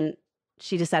when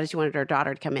she decided she wanted her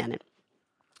daughter to come in. And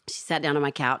she sat down on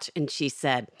my couch and she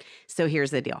said, so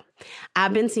here's the deal.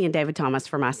 I've been seeing David Thomas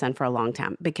for my son for a long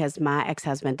time because my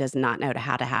ex-husband does not know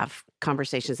how to have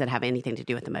conversations that have anything to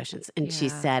do with emotions. And she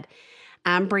said,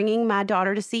 I'm bringing my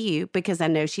daughter to see you because I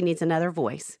know she needs another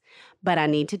voice, but I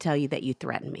need to tell you that you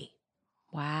threaten me.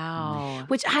 Wow.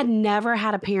 Which I'd never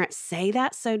had a parent say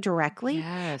that so directly.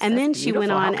 Yes, and then she went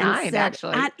on and said,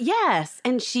 actually. yes.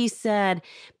 And she said,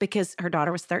 because her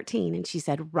daughter was 13, and she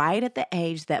said, right at the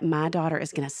age that my daughter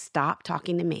is going to stop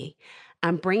talking to me,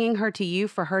 I'm bringing her to you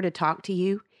for her to talk to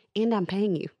you, and I'm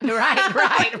paying you.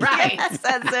 Right. Yes,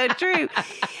 that's so true.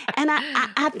 And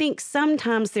I think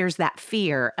sometimes there's that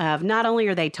fear of not only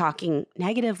are they talking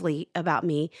negatively about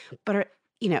me, but,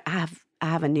 I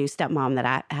have a new stepmom that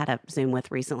I had a Zoom with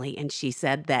recently, and she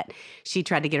said that she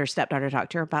tried to get her stepdaughter to talk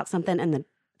to her about something, and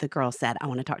the girl said, I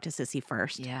want to talk to Sissy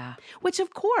first. Yeah. Which,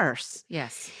 of course.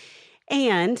 Yes.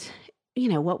 And,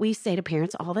 what we say to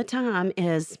parents all the time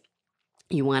is,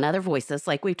 you want other voices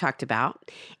like we've talked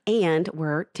about, and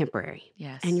we're temporary.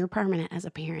 Yes. And you're permanent as a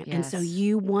parent. Yes. And so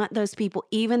you want those people,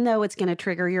 even though it's going to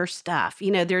trigger your stuff.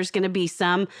 There's going to be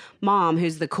some mom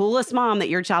who's the coolest mom that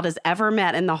your child has ever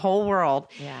met in the whole world.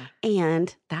 Yeah.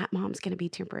 And that mom's going to be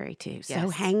temporary too. So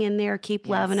Yes. hang in there, keep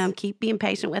loving them, keep being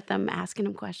patient with them, asking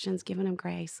them questions, giving them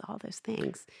grace, all those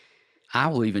things. I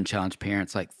will even challenge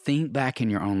parents, think back in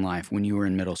your own life when you were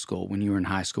in middle school, when you were in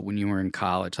high school, when you were in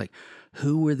college,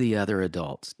 who were the other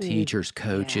adults, teachers,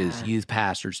 coaches, youth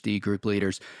pastors, D group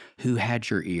leaders, who had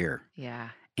your ear?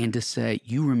 Yeah. And to say,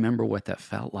 you remember what that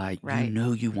felt like. Right. You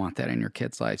know you want that in your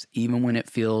kids' lives, even when it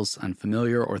feels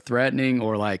unfamiliar or threatening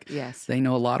or they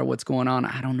know a lot of what's going on.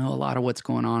 I don't know a lot of what's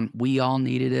going on. We all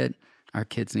needed it. Our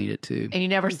kids need it too. And you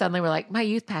never suddenly were like, my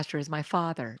youth pastor is my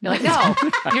father. You're like, no,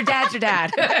 your dad's your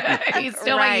dad. He's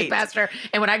still my youth pastor.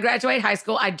 And when I graduate high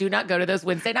school, I do not go to those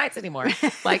Wednesday nights anymore.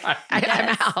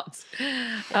 I'm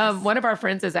out. One of our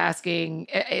friends is asking,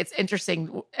 it's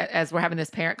interesting as we're having this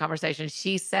parent conversation,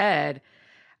 she said,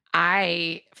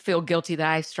 I feel guilty that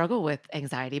I struggle with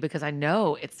anxiety because I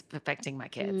know it's affecting my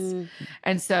kids.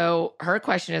 And so her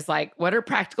question is what are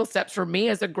practical steps for me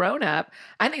as a grown-up?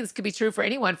 I think this could be true for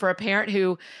anyone, for a parent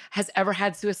who has ever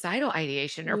had suicidal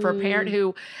ideation, or for a parent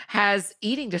who has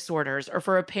eating disorders, or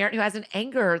for a parent who has an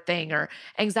anger thing or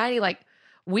anxiety.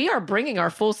 We are bringing our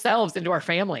full selves into our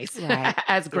families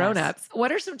as grown-ups. Yes.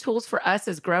 What are some tools for us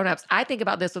as grown-ups? I think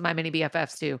about this with my mini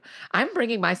BFFs too. I'm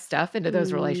bringing my stuff into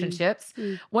those relationships.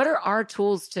 What are our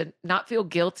tools to not feel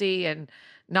guilty and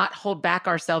not hold back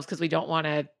ourselves because we don't want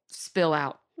to spill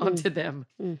out onto them?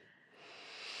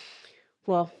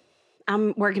 Well,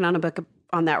 I'm working on a book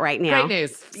on that right now. Great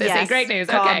news. Sissy, great news.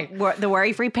 Okay. The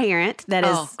Worry-Free Parent, that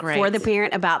is for the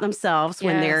parent about themselves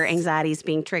when their anxiety is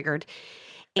being triggered.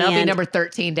 That'll be number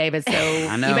 13, David. So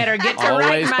I know. You better get to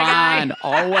writing, my guy.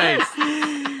 Always.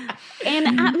 And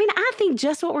I think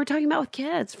just what we're talking about with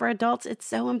kids, for adults, it's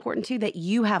so important too that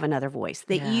you have another voice,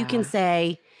 that you can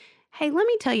say, hey, let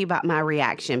me tell you about my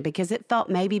reaction because it felt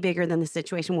maybe bigger than the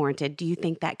situation warranted. Do you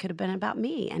think that could have been about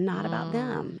me and not about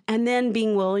them? And then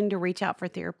being willing to reach out for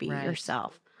therapy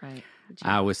yourself. Right.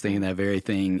 I was thinking that very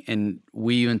thing. And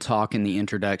we even talk in the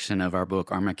introduction of our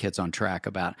book, Are My Kids on Track,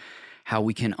 about how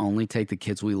we can only take the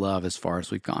kids we love as far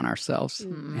as we've gone ourselves.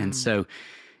 And so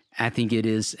I think it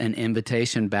is an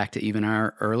invitation back to even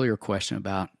our earlier question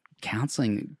about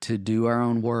counseling, to do our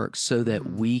own work so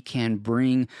that we can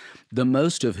bring the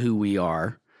most of who we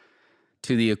are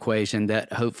to the equation,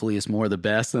 that hopefully is more the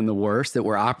best than the worst, that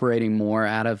we're operating more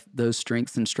out of those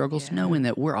strengths and struggles, knowing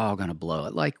that we're all going to blow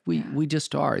it. We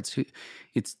just are. It's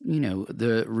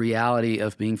the reality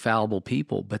of being fallible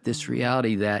people, but this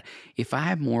reality that if I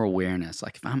have more awareness,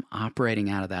 if I'm operating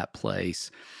out of that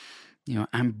place,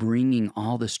 I'm bringing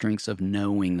all the strengths of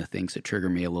knowing the things that trigger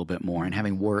me a little bit more and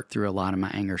having worked through a lot of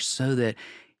my anger so that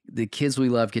the kids we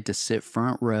love get to sit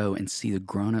front row and see the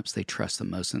grownups they trust the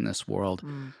most in this world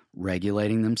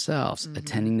regulating themselves,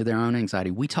 attending to their own anxiety.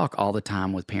 We talk all the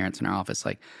time with parents in our office,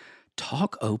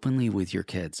 talk openly with your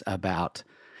kids about,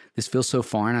 this feels so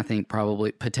foreign, I think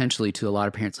probably potentially to a lot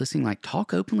of parents listening,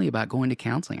 talk openly about going to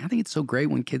counseling. I think it's so great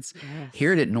when kids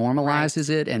hear it, it normalizes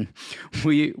it. And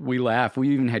we laugh. We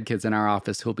even had kids in our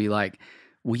office who'll be like,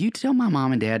 will you tell my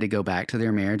mom and dad to go back to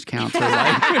their marriage counselor?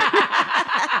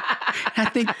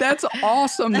 think that's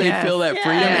awesome. They feel that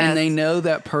freedom and they know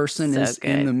that person is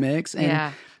in the mix.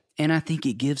 And and I think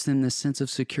it gives them this sense of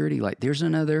security. Like there's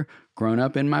another grown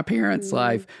up in my parents'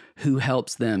 life who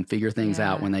helps them figure things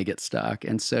out when they get stuck.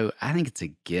 And so I think it's a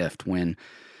gift when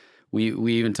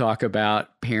we even talk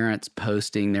about parents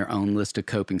posting their own list of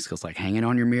coping skills, like hang it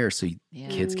on your mirror so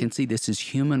kids can see this is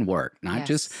human work, not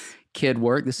just kid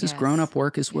work. This is grown up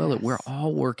work as well. That we're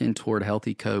all working toward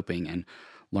healthy coping and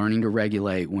learning to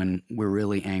regulate when we're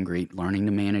really angry, learning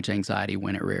to manage anxiety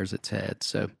when it rears its head.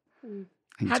 So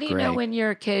how do you know when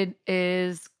your kid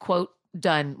is, quote,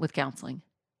 done with counseling?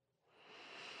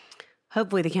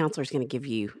 Hopefully the counselor's going to give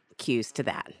you cues to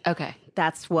that. Okay.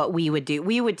 That's what we would do.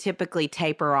 We would typically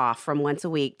taper off from once a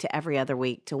week to every other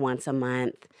week to once a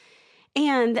month.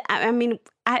 And I mean,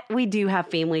 we do have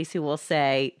families who will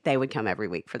say they would come every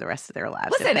week for the rest of their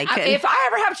lives. Listen, if I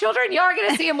ever have children, y'all are going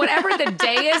to see them whenever the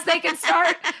day is they can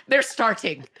start. They're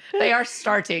starting. They are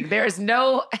starting. There is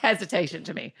no hesitation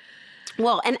to me.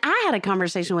 Well, and I had a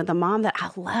conversation with a mom that I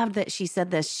loved that she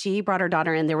said this. She brought her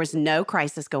daughter in. There was no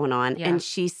crisis going on. Yeah. And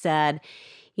she said,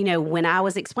 you know, when I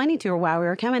was explaining to her why we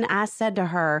were coming, I said to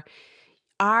her,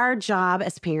 our job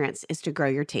as parents is to grow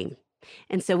your team.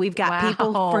 And so we've got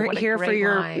people here for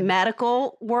your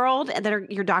medical world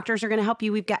that your doctors are going to help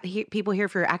you. We've got people here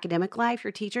for your academic life,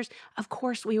 your teachers. Of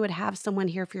course, we would have someone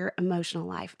here for your emotional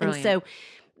life. Brilliant. And so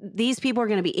these people are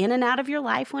going to be in and out of your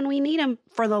life when we need them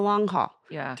for the long haul.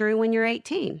 Yeah. Through when you're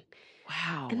 18.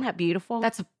 Wow. Isn't that beautiful?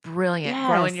 That's brilliant.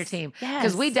 Growing your team.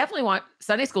 Because we definitely want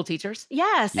Sunday school teachers.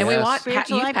 Yes. And we want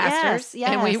spiritual youth pastors.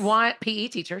 Yes. And we want PE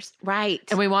teachers. Right.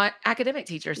 And we want academic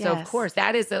teachers. Yes. So, of course,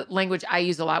 that is the language I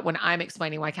use a lot when I'm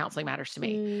explaining why counseling matters to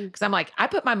me. Because I'm like, I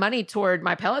put my money toward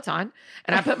my Peloton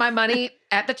and I put my money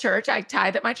at the church. I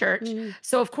tithe at my church.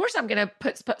 So, of course, I'm going to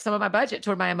put some of my budget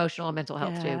toward my emotional and mental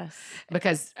health too.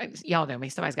 Because y'all know me.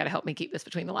 Somebody's got to help me keep this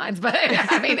between the lines. But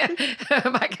I mean,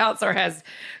 my counselor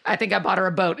I think I bought her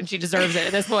a boat and she deserves it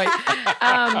at this point.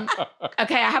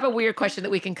 Okay, I have a weird question that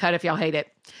we can cut if y'all hate it.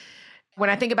 When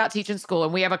I think about teaching school,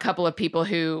 and we have a couple of people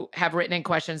who have written in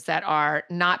questions that are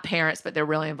not parents, but they're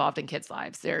really involved in kids'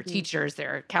 lives. They're teachers,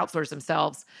 they're counselors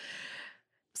themselves.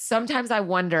 Sometimes I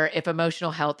wonder if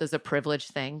emotional health is a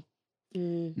privileged thing,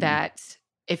 that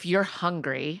if you're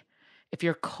hungry, if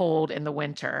you're cold in the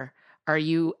winter, are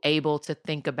you able to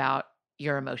think about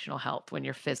your emotional health when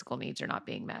your physical needs are not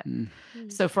being met?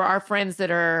 So for our friends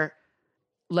that are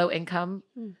low income,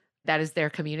 that is their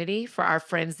community. For our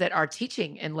friends that are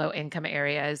teaching in low income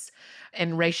areas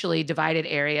and racially divided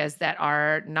areas that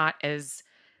are not as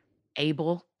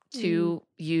able to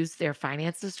use their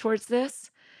finances towards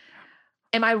this.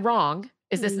 Am I wrong?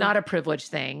 Is this not a privileged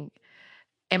thing?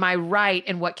 Am I right?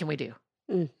 And what can we do?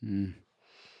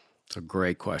 It's a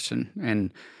great question.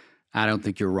 And I don't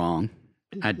think you're wrong.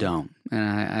 I don't. And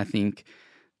I think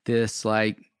this,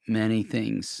 like many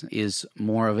things, is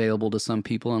more available to some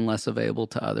people and less available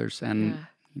to others. And,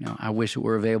 you know, I wish it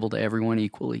were available to everyone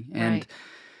equally. And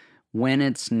when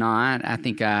it's not, I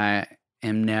think I'm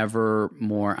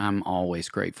always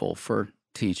grateful for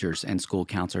teachers and school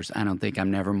counselors. I don't think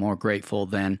I'm never more grateful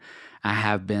than I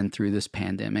have been through this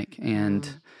pandemic. And,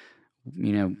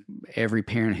 you know, every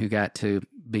parent who got to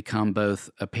become both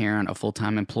a parent, a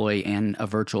full-time employee, and a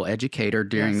virtual educator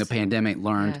during the pandemic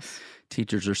learned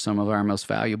teachers are some of our most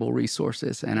valuable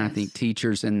resources. And I think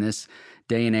teachers in this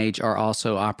day and age are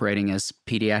also operating as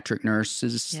pediatric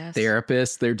nurses,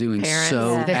 therapists. They're doing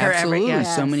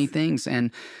so many things.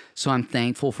 And so I'm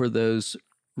thankful for those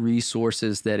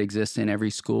resources that exist in every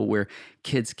school where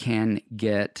kids can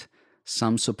get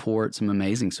some support, some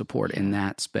amazing support in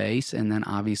that space. And then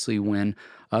obviously when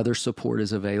other support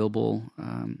is available,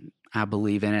 I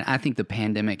believe in it. I think the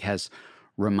pandemic has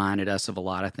reminded us of a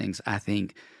lot of things. I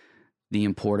think the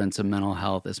importance of mental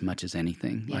health as much as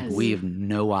anything. Like we have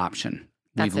no option.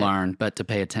 We've learned, but to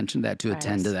pay attention to that, to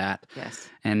attend to that.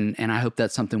 And I hope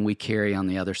that's something we carry on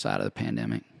the other side of the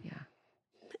pandemic.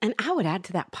 And I would add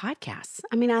to that podcasts.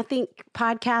 I mean, I think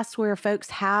podcasts where folks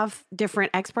have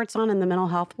different experts on in the mental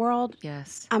health world.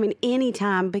 I mean,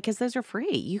 anytime, because those are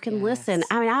free. You can listen.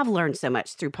 I mean, I've learned so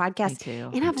much through podcasts.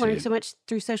 And I've learned so much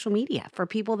through social media for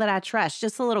people that I trust.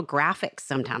 Just the little graphics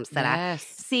sometimes that I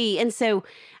see. And so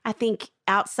I think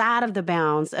outside of the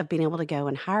bounds of being able to go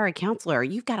and hire a counselor,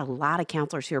 you've got a lot of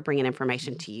counselors who are bringing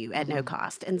information to you at no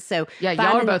cost. And so y'all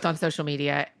are both on social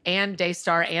media, and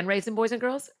Daystar and Raising Boys and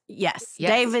Girls. Yes.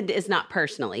 David is not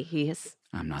personally. He is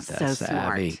I'm not that So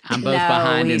savvy. smart. I'm both No,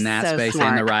 behind he's in that so space smart.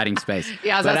 and the writing space.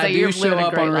 Yeah, I was but gonna say, I do you're show living a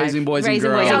up great on life. Raising Boys and Raising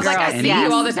Girls. Boys I and was like, I Girls, see yes.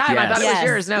 you all the time. I thought it was Yes.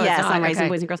 yours. No, yes, it's not. on Raising Okay.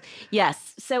 Boys and Girls.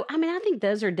 Yes. So, I mean, I think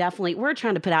those are definitely, we're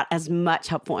trying to put out as much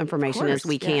helpful information as course,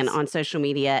 we can yes. on social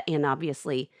media and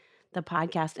obviously the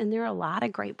podcast. And there are a lot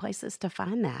of great places to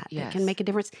find that Yes. can make a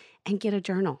difference, and get a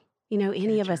journal. You know,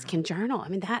 any a of us journal. can journal. I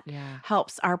mean, that Yeah.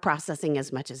 helps our processing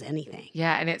as much as anything.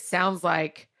 Yeah, and it sounds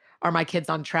like Are My Kids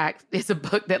on Track? It's a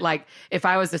book that, like, if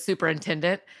I was the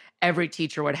superintendent, every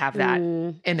teacher would have that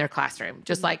in their classroom.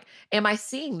 Just like, am I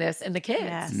seeing this in the kids?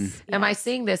 Yes. Am I yes.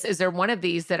 seeing this? Is there one of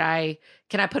these that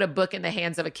can I put a book in the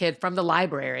hands of a kid from the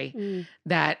library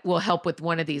that will help with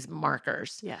one of these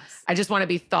markers? Yes. I just want to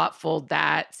be thoughtful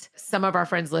that some of our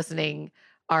friends listening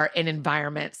are in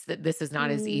environments that this is not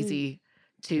as easy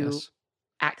to Yes.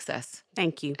 access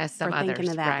Thank you as some for thinking others,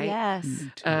 of that. right? Yes.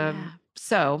 Yeah.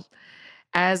 So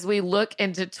as we look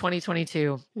into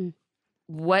 2022,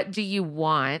 what do you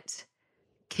want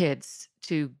kids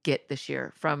to get this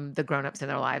year from the grownups in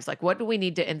their lives? Like, what do we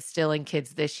need to instill in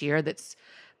kids this year that's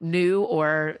new?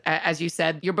 Or as you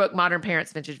said, your book, Modern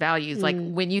Parents, Vintage Values, like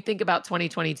when you think about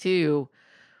 2022,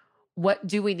 what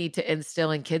do we need to instill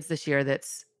in kids this year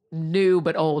that's new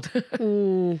but old?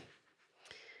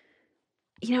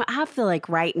 You know, I feel like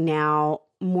right now,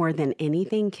 more than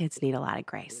anything, kids need a lot of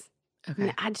grace.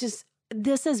 Okay.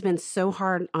 This has been so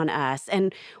hard on us.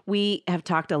 And we have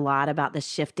talked a lot about the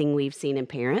shifting we've seen in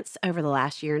parents over the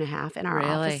last year and a half in our Really?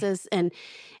 offices. And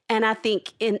I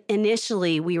think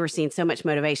initially we were seeing so much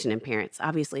motivation in parents,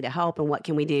 obviously, to help and what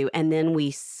can we do. And then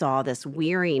we saw this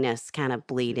weariness kind of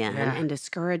bleed in Yeah. and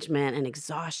discouragement and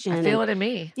exhaustion. I feel it in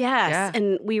me. Yes. Yeah.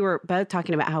 And we were both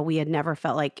talking about how we had never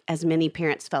felt like as many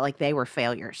parents felt like they were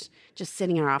failures, just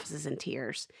sitting in our offices in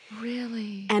tears.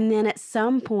 Really? And then at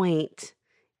some point,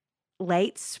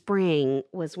 late spring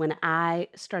was when I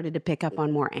started to pick up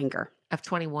on more anger Of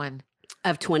 21.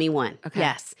 of 21. Okay.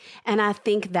 Yes. And I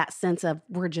think that sense of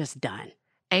we're just done.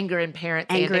 Anger in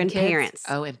parents Anger and in in kids? parents.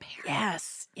 Oh, in parents.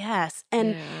 Yes. Yes.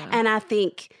 And Yeah. and I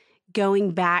think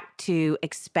going back to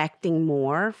expecting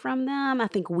more from them, I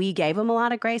think we gave them a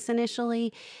lot of grace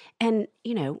initially. And,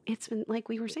 you know, it's been, like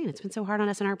we were saying, it's been so hard on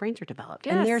us and our brains are developed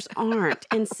and Yes. theirs aren't.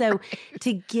 And so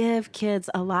to give kids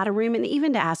a lot of room and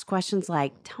even to ask questions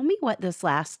like, tell me what this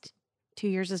last 2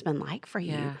 years has been like for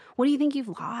you. Yeah. What do you think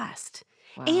you've lost?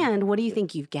 Wow. And what do you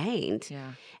think you've gained?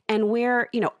 Yeah. And where,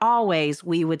 you know, always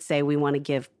we would say we want to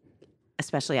give,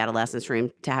 especially adolescents,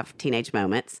 room to have teenage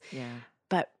moments. Yeah.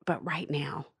 But right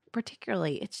now,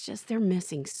 particularly, it's just they're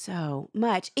missing so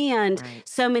much and Right.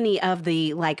 so many of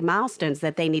the like milestones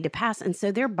that they need to pass. And so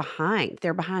they're behind.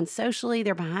 They're behind socially,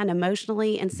 they're behind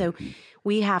emotionally. And so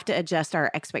we have to adjust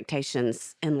our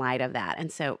expectations in light of that.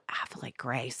 And so I feel like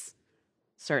grace,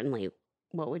 certainly.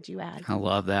 What would you add? I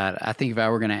love that. I think if I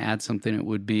were going to add something, it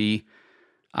would be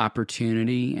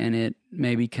opportunity. And it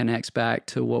maybe connects back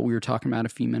to what we were talking about a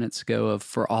few minutes ago of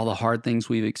for all the hard things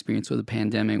we've experienced with the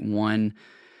pandemic.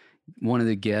 One of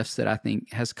the gifts that I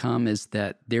think has come is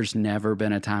that there's never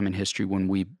been a time in history when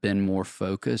we've been more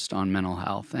focused on mental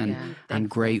health. And Yeah, I'm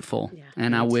grateful. Yeah,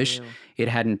 and I me wish too. it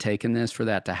hadn't taken this for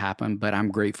that to happen, but I'm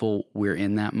grateful we're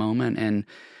in that moment. And,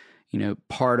 you know,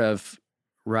 part of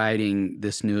writing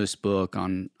this newest book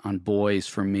on boys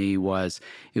for me was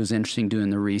it was interesting doing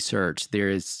the research. There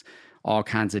is all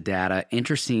kinds of data,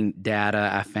 interesting data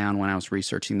I found when I was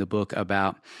researching the book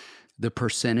about the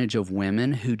percentage of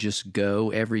women who just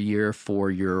go every year for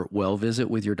your well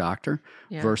visit with your doctor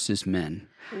Yeah. versus men.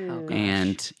 Oh, gosh.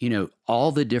 And, you know,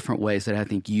 all the different ways that I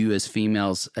think you as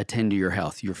females attend to your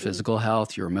health, your physical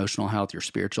health, your emotional health, your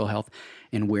spiritual health,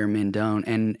 and where men don't.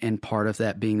 And part of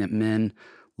that being that men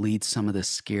lead some of the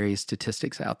scariest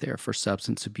statistics out there for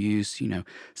substance abuse, you know,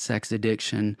 sex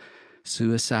addiction,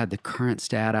 suicide. The current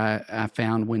stat I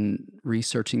found when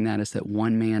researching that is that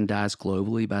one man dies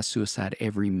globally by suicide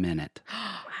every minute.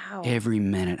 Wow. Every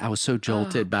minute. I was so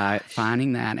jolted by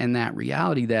finding that and that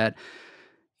reality that,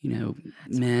 you know,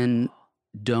 men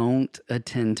don't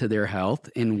attend to their health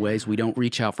in ways. We don't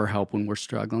reach out for help when we're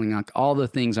struggling. Like all the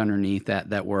things underneath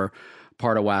that were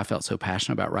part of why I felt so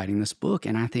passionate about writing this book.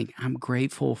 And I think I'm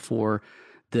grateful for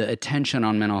the attention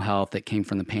on mental health that came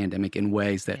from the pandemic in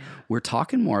ways that we're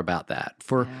talking more about that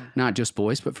for not just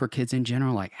boys, but for kids in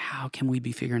general. Like, how can we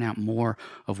be figuring out more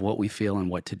of what we feel and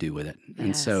what to do with it?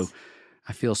 And so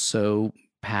I feel so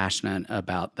passionate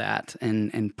about that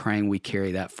and praying we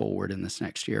carry that forward in this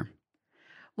next year.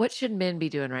 What should men be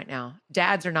doing right now?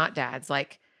 Dads or not dads?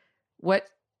 Like, we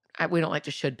don't like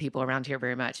to should people around here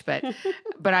very much, but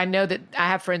I know that I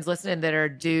have friends listening that are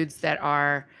dudes that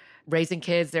are raising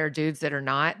kids. There are dudes that are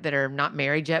not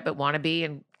married yet, but want to be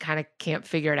and kind of can't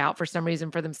figure it out for some reason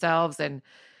for themselves. And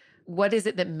what is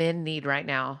it that men need right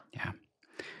now? Yeah.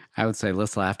 I would say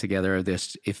let's laugh together at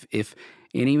this. If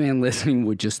any man listening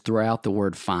would just throw out the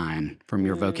word fine from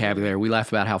your vocabulary. We laugh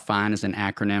about how fine is an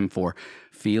acronym for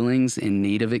feelings in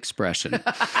need of expression.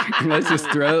 Let's just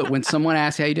throw it. When someone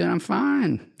asks, how you doing? I'm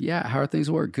fine. Yeah. How are things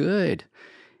at work? Good.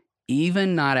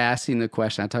 Even not asking the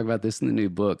question, I talk about this in the new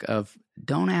book, of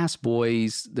don't ask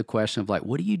boys the question of like,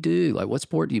 what do you do? Like, what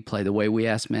sport do you play? The way we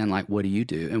ask men, like, what do you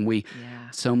do? And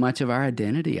so much of our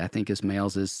identity, I think, as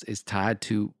males is tied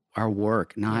to our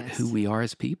work, not who we are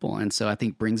as people. And so I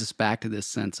think brings us back to this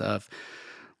sense of,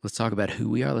 let's talk about who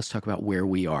we are. Let's talk about where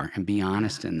we are and be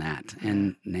honest in that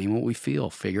and name what we feel,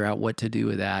 figure out what to do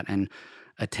with that, and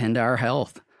attend to our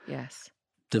health. Yes.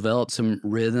 Develop some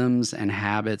rhythms and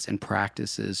habits and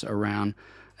practices around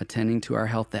attending to our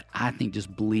health that I think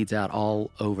just bleeds out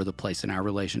all over the place in our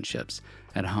relationships,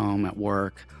 at home, at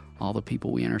work, all the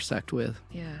people we intersect with.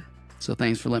 Yeah. So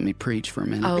thanks for letting me preach for a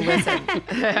minute. Oh, listen.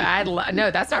 No,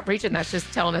 that's not preaching. That's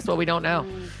just telling us what we don't know.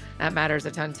 That matters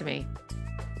a ton to me.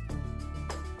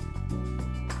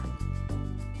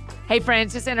 Hey,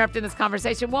 friends, just interrupting this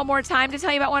conversation one more time to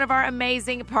tell you about one of our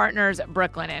amazing partners,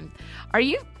 Brooklinen. Are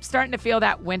you starting to feel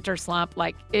that winter slump?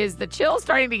 Like, is the chill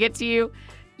starting to get to you?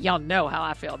 Y'all know how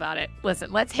I feel about it.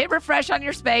 Listen, let's hit refresh on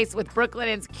your space with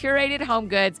Brooklinen's curated home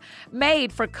goods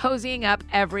made for cozying up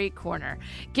every corner.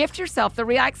 Gift yourself the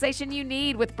relaxation you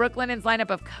need with Brooklinen's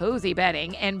lineup of cozy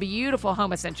bedding and beautiful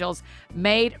home essentials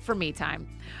made for me time.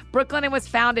 Brooklinen was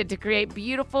founded to create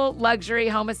beautiful luxury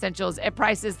home essentials at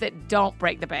prices that don't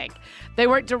break the bank. They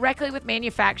work directly with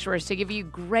manufacturers to give you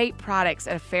great products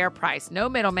at a fair price. No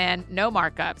middlemen, no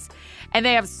markups. And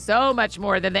they have so much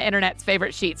more than the internet's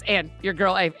favorite sheets and your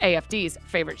girl AFD's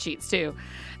favorite sheets too.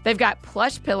 They've got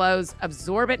plush pillows,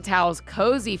 absorbent towels,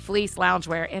 cozy fleece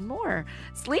loungewear, and more.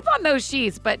 Sleep on those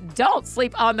sheets, but don't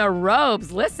sleep on the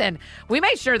robes. Listen, we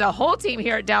made sure the whole team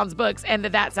here at Downs Books and the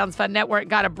That Sounds Fun Network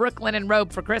got a Brooklinen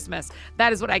robe for Christmas.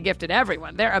 That is what I gifted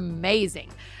everyone. They're amazing.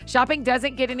 Shopping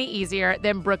doesn't get any easier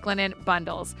than Brooklinen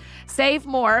bundles. Save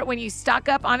more when you stock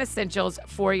up on essentials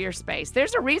for your space.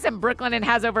 There's a reason Brooklinen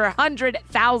has over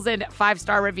 100,000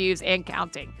 five-star reviews and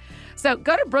counting. So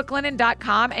go to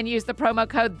brooklinen.com and use the promo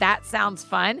code That Sounds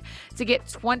Fun to get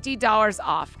 $20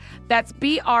 off. That's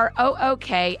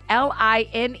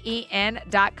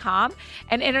BROOKLINEN.com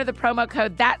and enter the promo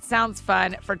code That Sounds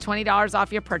Fun for $20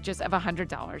 off your purchase of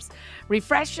 $100.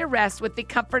 Refresh your rest with the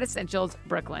comfort essentials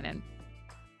Brooklinen.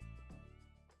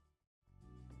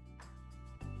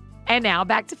 And now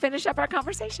back to finish up our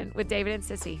conversation with David and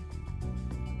Sissy.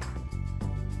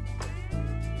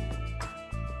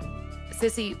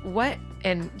 Sissy, what,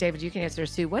 and David, you can answer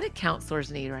this too, what do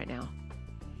counselors need right now?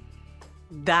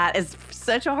 That is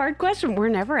such a hard question. We're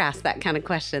never asked that kind of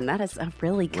question. That is a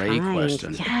really great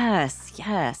question. Yes.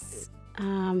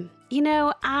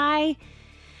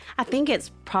 I think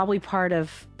it's probably part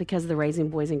of because of the Raising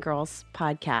Boys and Girls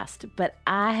podcast, but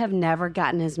I have never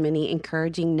gotten as many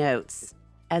encouraging notes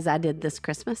as I did this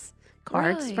Christmas.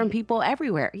 Cards from people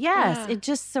everywhere. Yes, It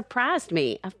just surprised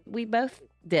me. We both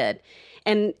did.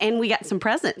 And we got some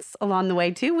presents along the way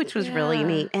too, which was really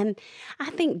neat. And I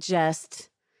think just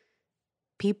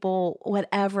people,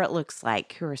 whatever it looks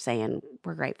like, who are saying,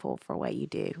 we're grateful for what you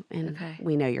do. And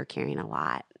we know you're carrying a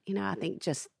lot. I think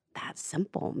just that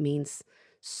simple means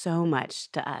so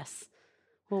much to us.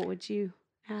 What would you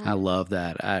add? I love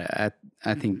that. I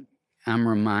think I'm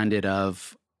reminded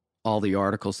of all the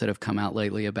articles that have come out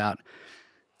lately about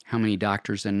how many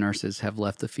doctors and nurses have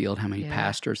left the field, how many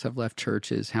pastors have left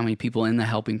churches, how many people in the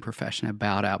helping profession have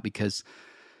bowed out because,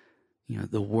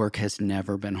 the work has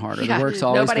never been harder. The work's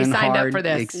always Nobody been signed hard. Up for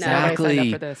this. Exactly. Nobody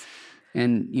signed up for this.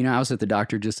 And, I was at the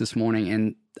doctor just this morning,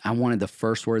 and I wanted the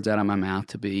first words out of my mouth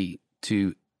to be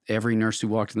to every nurse who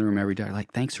walked in the room every day,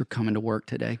 like, thanks for coming to work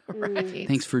today. Right.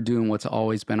 Thanks for doing what's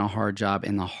always been a hard job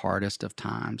in the hardest of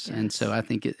times. Yes. And so I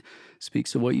think it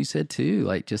speaks to what you said too,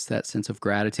 like just that sense of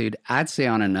gratitude. I'd say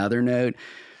on another note,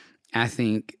 I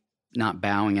think not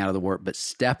bowing out of the work, but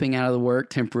stepping out of the work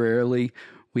temporarily.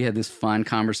 We had this fun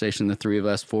conversation, the three of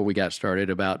us, before we got started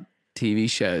about TV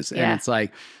shows. And it's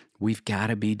like, we've got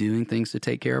to be doing things to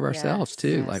take care of ourselves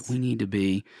too. Yes. Like we need to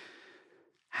be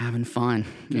having fun.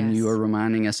 And you are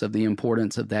reminding us of the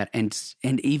importance of that and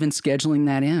even scheduling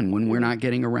that in when we're not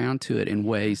getting around to it in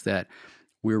ways that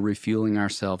we're refueling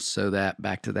ourselves so that,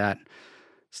 back to that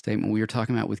statement we were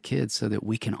talking about with kids, so that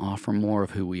we can offer more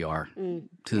of who we are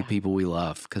to the people we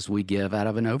love, because we give out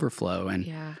of an overflow. And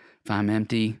if I'm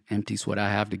empty, empty's what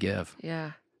I have to give.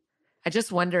 Yeah. I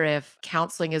just wonder if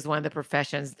counseling is one of the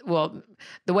professions. Well,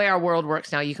 the way our world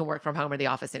works now, you can work from home or the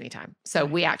office anytime. So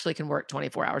we actually can work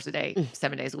 24 hours a day,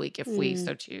 7 days a week if we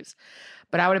so choose.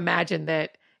 But I would imagine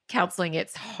that counseling,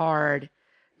 it's hard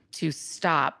to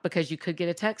stop because you could get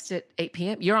a text at 8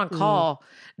 p.m. You're on call.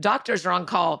 Doctors are on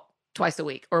call twice a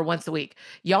week or once a week.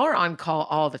 Y'all are on call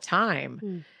all the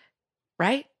time,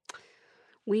 right?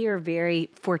 We are very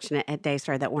fortunate at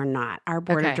Daystar that we're not. Our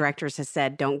board of directors has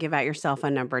said, don't give out your cell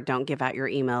phone number, don't give out your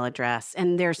email address.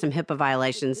 And there's some HIPAA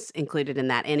violations included in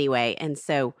that anyway. And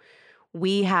so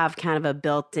we have kind of a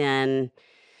built-in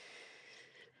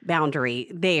boundary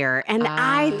there. And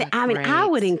I mean, I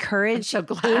would encourage any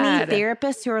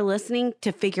therapists who are listening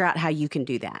to figure out how you can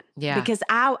do that. Yeah. Because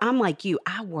I'm like you,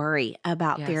 I worry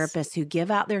about therapists who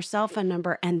give out their cell phone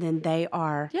number and then they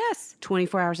are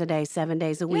 24 hours a day, 7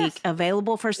 days a week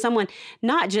available for someone,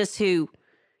 not just who,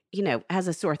 has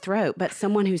a sore throat, but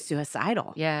someone who's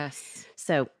suicidal. Yes.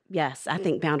 So yes, I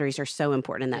think boundaries are so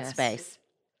important in that space.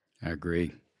 I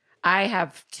agree. I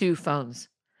have 2 phones.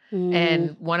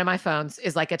 And one of my phones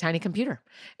is like a tiny computer.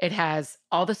 It has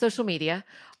all the social media,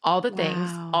 all the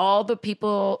things, all the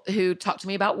people who talk to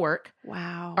me about work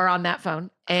are on that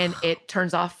phone. And it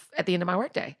turns off at the end of my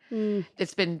workday.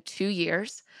 It's been 2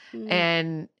 years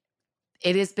and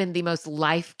it has been the most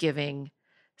life-giving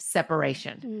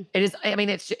separation. It is, I mean,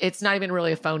 it's not even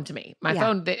really a phone to me. My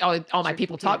phone, all my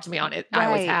people talk to me on it. I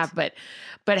always have, but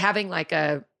having like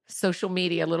a social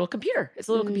media little computer, it's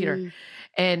a little computer.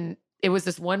 And it was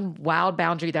this one wild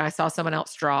boundary that I saw someone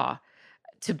else draw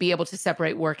to be able to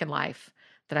separate work and life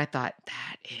that I thought,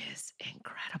 that is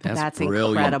incredible. That's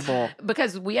incredible.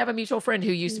 Because we have a mutual friend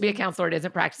who used to be a counselor and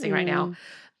isn't practicing right now.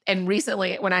 And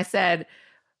recently when I said,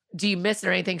 do you miss it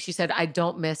or anything? She said, I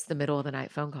don't miss the middle of the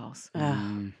night phone calls.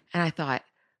 And I thought,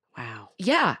 wow.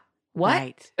 Yeah.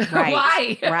 What? Right.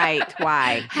 Why? Right.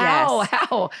 Why? How?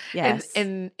 How? Yes.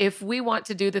 And if we want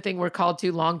to do the thing we're called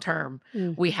to long term,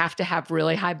 we have to have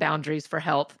really high boundaries for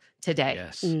health today.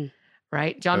 Yes.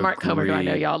 Right? John Mark Comer, who I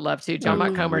know y'all love too. John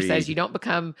Mark Comer says you don't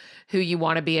become who you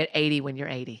want to be at 80 when you're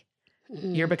 80.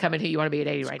 You're becoming who you want to be at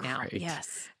 80 right now.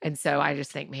 Yes. And so I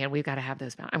just think, man, we've got to have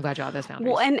those boundaries. I'm glad y'all have those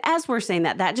boundaries. Well, and as we're saying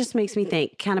that just makes me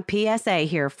think kind of PSA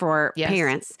here for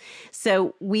parents.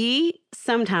 So we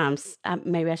sometimes,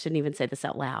 maybe I shouldn't even say this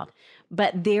out loud,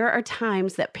 but there are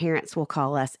times that parents will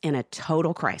call us in a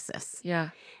total crisis.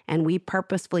 Yeah. And we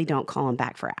purposefully don't call them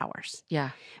back for hours. Yeah.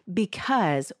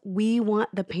 Because we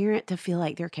want the parent to feel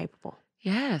like they're capable.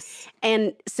 Yes.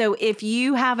 And so if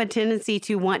you have a tendency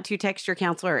to want to text your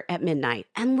counselor at midnight,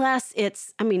 unless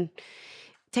it's,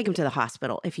 take them to the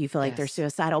hospital if you feel like they're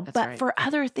suicidal. But for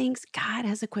other things, God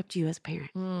has equipped you as a parent.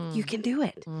 You can do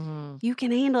it. You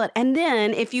can handle it. And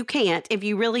then if you can't, if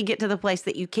you really get to the place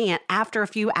that you can't after a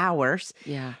few hours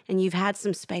and you've had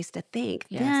some space to think,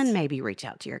 then maybe reach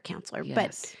out to your counselor.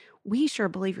 But we sure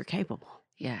believe you're capable.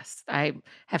 Yes. I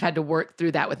have had to work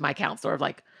through that with my counselor of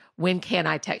like, when can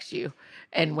I text you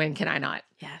and when can I not?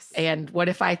 Yes. And what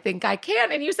if I think I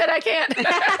can and you said I can't?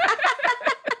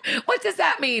 What does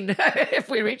that mean if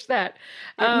we reach that?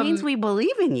 It means we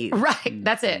believe in you. Right.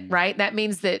 That's it. Right. That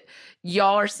means that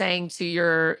y'all are saying to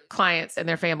your clients and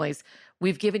their families,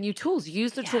 we've given you tools.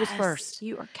 Use the tools first.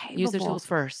 You are capable. Use the tools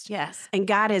first. Yes. And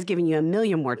God has given you a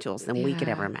million more tools than we could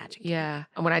ever imagine. Yeah.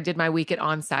 And when I did my week at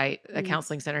Onsite, a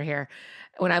counseling center here,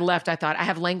 when I left, I thought, I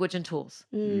have language and tools.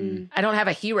 I don't have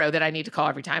a hero that I need to call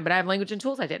every time, but I have language and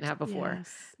tools I didn't have before.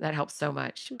 Yes. That helps so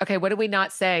much. Okay. What did we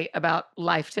not say about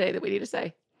life today that we need to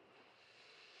say?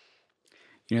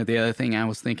 The other thing I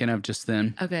was thinking of just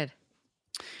then. Oh, good.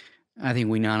 I think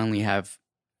we not only have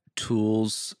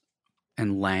tools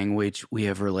and language, we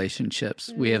have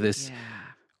relationships. We have this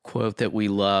quote that we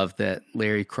love that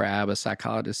Larry Crabb, a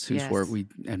psychologist whose work we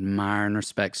admire and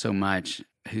respect so much,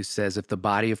 who says, if the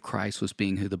body of Christ was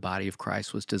being who the body of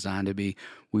Christ was designed to be,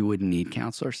 we wouldn't need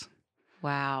counselors.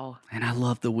 Wow. And I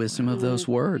love the wisdom of those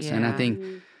words. And I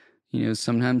think,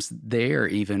 sometimes there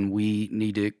even we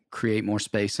need to create more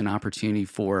space and opportunity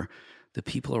for the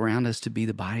people around us to be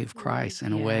the body of Christ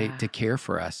in a way to care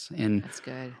for us in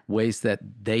ways that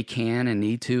they can and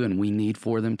need to, and we need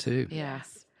for them too.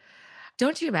 Yes.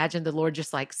 Don't you imagine the Lord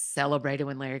just like celebrated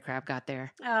when Larry Crabb got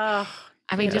there? Oh,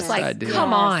 I mean, just like, I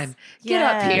come on, get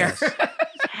up here.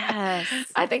 Yes.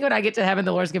 I think when I get to heaven,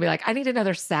 the Lord's gonna be like, I need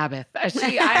another Sabbath.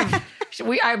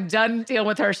 I'm done dealing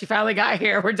with her. She finally got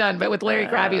here. We're done. But with Larry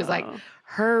Crabb, he was like,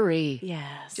 hurry.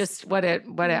 Yes. Just what a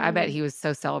I bet he was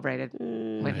so celebrated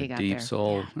when he got there. Deep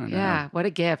soul. Yeah. What a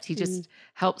gift. He just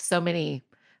helped so many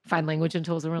find language and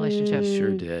tools and relationships.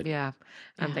 Sure did. Yeah.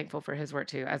 I'm thankful for his work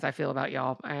too, as I feel about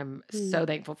y'all. I am so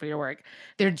thankful for your work.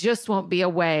 There just won't be a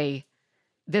way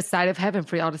this side of heaven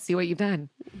for y'all to see what you've done.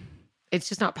 It's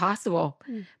just not possible,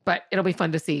 but it'll be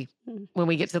fun to see when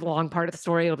we get to the long part of the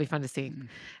story. It'll be fun to see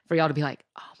for y'all to be like,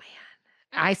 oh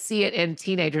man, I see it in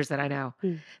teenagers that I know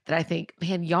that I think,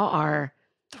 man, y'all are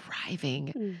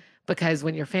thriving because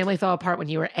when your family fell apart when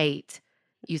you were 8,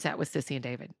 you sat with Sissy and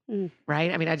David,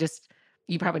 right? I mean,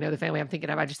 you probably know the family I'm thinking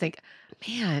of. I just think,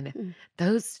 man,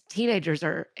 those teenagers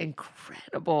are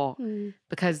incredible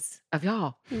because of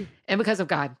y'all and because of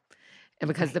God and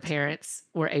because the parents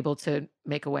were able to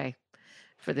make a way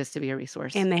for this to be a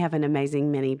resource. And they have an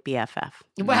amazing mini BFF.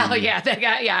 Well,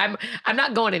 yeah, I'm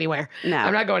not going anywhere. No.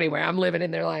 I'm not going anywhere. I'm living in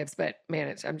their lives, but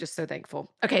man, I'm just so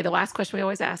thankful. Okay, the last question we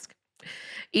always ask.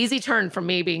 Easy turn from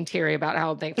me being teary about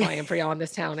how thankful I am for y'all in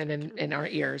this town and in our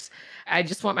ears. I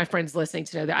just want my friends listening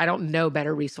to know that I don't know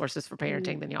better resources for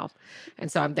parenting than y'all.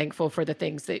 And so I'm thankful for the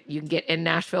things that you can get in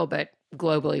Nashville, but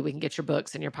globally we can get your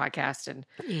books and your podcast. And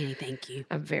Annie, thank you.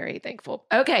 I'm very thankful.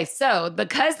 Okay, so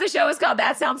because the show is called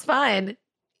That Sounds Fun,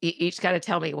 you each got to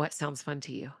tell me what sounds fun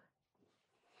to you.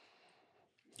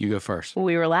 You go first.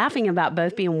 We were laughing about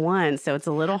both being 1, so it's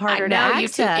a little harder to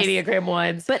access. You took Enneagram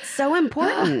 1s. But so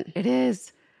important. It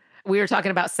is. We were talking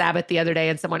about Sabbath the other day,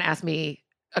 and someone asked me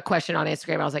a question on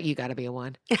Instagram. I was like, you got to be a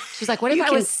 1. She's like, what if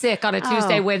I was sick on a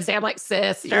Tuesday, Wednesday? I'm like,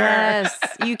 sister. Yes,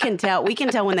 you can tell. We can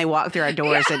tell when they walk through our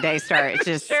doors at Daystar. It's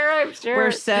just, I'm sure.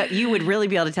 You would really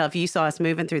be able to tell if you saw us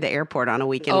moving through the airport on a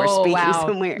weekend. We're speaking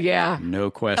somewhere. Yeah.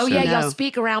 No question. Oh, yeah. Y'all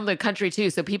speak around the country too.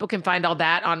 So people can find all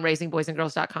that on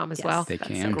raisingboysandgirls.com as well. They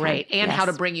can. So great. And how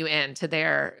to bring you into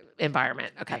their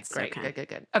environment. Okay, That's great. so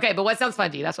Good. Okay, but what sounds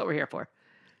fun to you? That's what we're here for.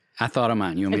 I thought of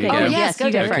mine. You want me to Okay. go? Oh, yes, go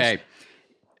first. Okay.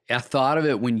 I thought of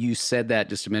it when you said that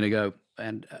just a minute ago,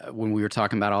 and when we were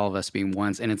talking about all of us being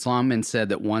 1s. And it's long been said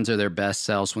that 1s are their best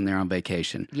selves when they're on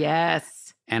vacation.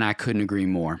 Yes. And I couldn't agree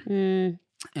more. And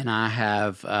I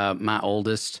have my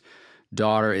oldest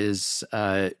daughter is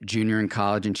junior in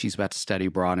college, and she's about to study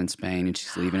abroad in Spain, and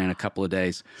she's leaving in a couple of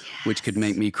days, which could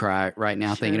make me cry right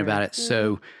now thinking about it.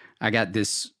 So I got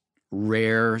this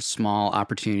rare, small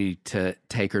opportunity to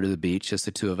take her to the beach, just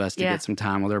the two of us, to get some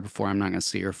time with her before I'm not going to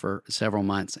see her for several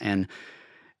months. And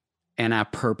I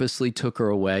purposely took her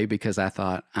away because I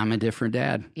thought, I'm a different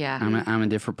dad. Yeah. I'm a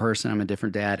different person. I'm a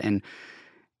different dad. And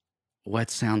what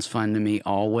sounds fun to me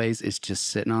always is just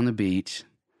sitting on the beach,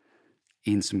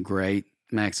 eating some great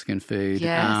Mexican food,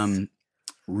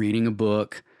 reading a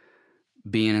book,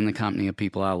 being in the company of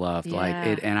people I loved.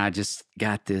 And I just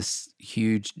got this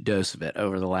huge dose of it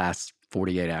over the last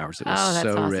 48 hours. It was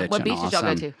so awesome. rich What and beach awesome. did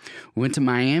y'all go to? We went to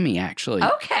Miami, actually.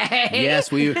 Okay.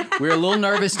 Yes, we were a little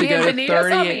nervous to go to Bienvenidos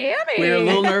 38. a Miami. We were a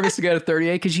little nervous to go to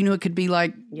 38 because it could be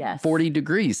like 40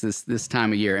 degrees this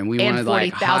time of year, and we wanted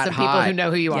like 40,000 people who know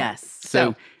who you are. Yes.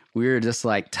 So we were just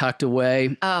like tucked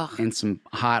away Oh. in some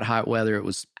hot weather. It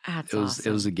was That's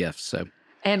it was a gift. So.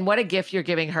 And what a gift you're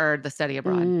giving her, the study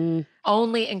abroad.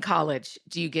 Only in college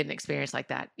do you get an experience like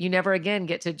that. You never again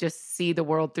get to just see the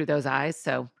world through those eyes.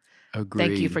 So Agreed.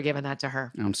 thank you for giving that to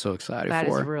her. I'm so excited That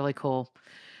for is her. really cool.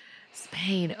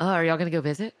 Spain. Oh, are y'all going to go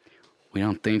visit? We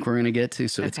don't think we're going to get to.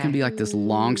 So it's going to be like this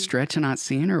long stretch of not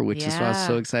seeing her, which is why I was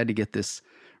so excited to get this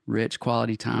rich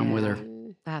quality time with her.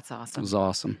 That's It awesome. was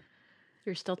awesome.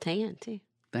 You're still tan, too.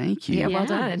 Thank you. Yeah, well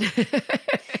Yeah. done.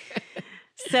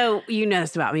 So you know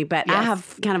this about me, but I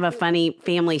have kind of a funny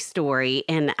family story.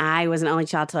 And I was an only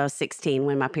child till I was 16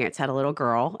 when my parents had a little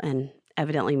girl. And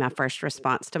evidently my first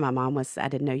response to my mom was, I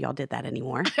didn't know y'all did that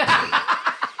anymore.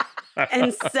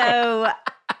 And so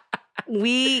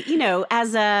we,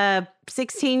 as a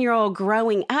 16-year-old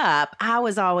growing up, I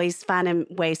was always finding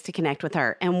ways to connect with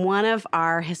her. And one of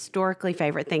our historically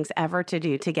favorite things ever to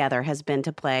do together has been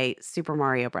to play Super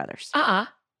Mario Brothers.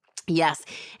 Yes.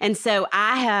 And so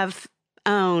I have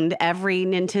owned every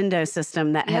Nintendo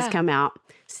system that has come out.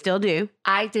 Still do.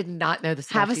 I did not know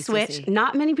this. Have a Switch.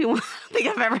 Not many people, I don't think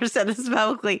I've ever said this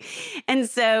publicly. And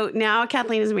so now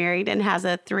Kathleen is married and has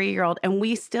a 3-year-old, and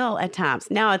we still at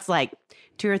times, now it's like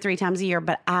 2 or 3 times a year,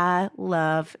 but I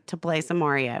love to play some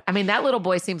Mario. I mean, that little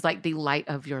boy seems like the light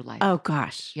of your life. Oh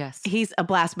gosh. Yes. He's a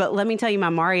blast. But let me tell you, my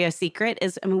Mario secret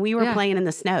is, we were playing in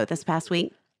the snow this past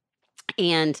week.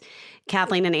 And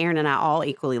Kathleen and Aaron and I all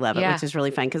equally love it, which is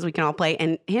really fun because we can all play.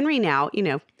 And Henry now,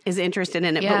 is interested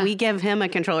in it, but we give him a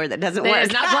controller that doesn't work.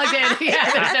 It's not plugged in.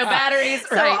 Yeah, there's no batteries.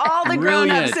 So all the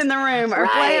grown-ups in the room are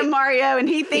playing Mario, and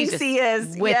he thinks he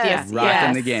is with you.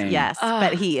 Rocking the game. Yes,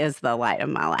 but he is the light of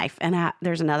my life. And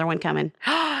there's another one coming.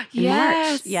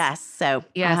 March. Yes. So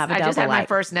yes, I'll have a I double just had my light.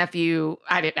 first nephew.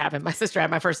 I didn't have him. My sister had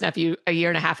my first nephew a year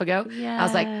and a half ago. Yes. I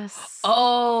was like,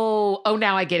 oh,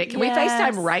 now I get it. Can we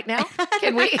FaceTime right now?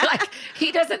 Can we,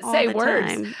 he doesn't All say the words,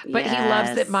 time. but he loves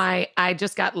Yes. that I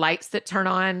just got lights that turn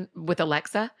on with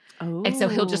Alexa. And so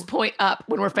he'll just point up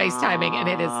when we're FaceTiming, and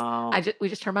it is. We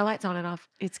just turn my lights on and off.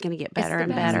 It's going to get It's better the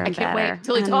and best. better I and can't better. wait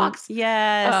till he talks.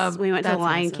 Yes. We went to that's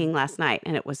Lion awesome. King last night,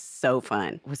 and it was so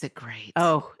fun. Was it great?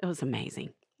 Oh, it was amazing.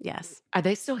 Yes. Are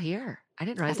they still here? I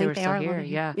didn't realize I they think were they still are here.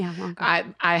 living- Yeah. Yeah.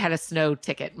 Long I had a snow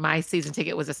ticket. My season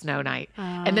ticket was a snow night.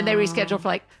 And then they rescheduled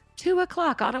for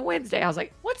 2:00 on a Wednesday. I was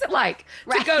like, what's it like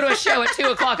to go to a show at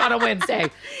 2:00 on a Wednesday?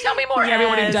 Tell me more.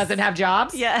 Everyone who Yes. doesn't have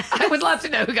jobs. Yes. I would love to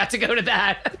know who got to go to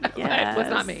that. But it was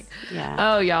not me. Yeah.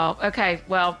 Oh, y'all. Okay.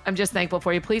 Well, I'm just thankful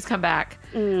for you. Please come back.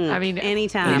 I mean,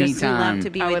 Anytime. Anytime. We love to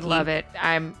be I with would you. love it.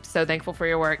 I'm so thankful for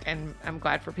your work, and I'm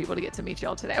glad for people to get to meet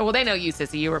y'all today. Well, they know you,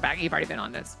 Sissy. You were back. You've already been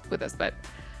on this with us, but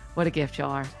what a gift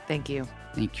y'all are. Thank you.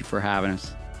 Thank you for having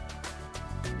us.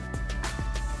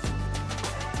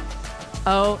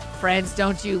 Oh, friends,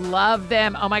 don't you love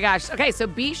them? Oh my gosh. Okay, so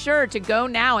be sure to go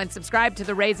now and subscribe to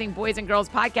the Raising Boys and Girls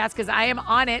podcast because I am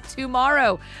on it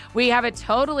tomorrow. We have a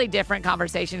totally different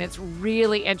conversation. It's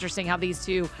really interesting how these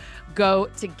two go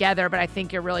together, but I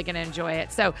think you're really going to enjoy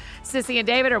it. So Sissy and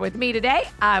David are with me today.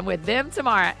 I'm with them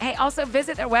tomorrow. Hey, also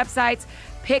visit their websites.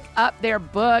 Pick up their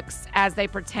books as they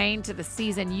pertain to the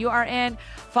season you are in.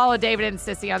 Follow David and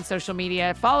Sissy on social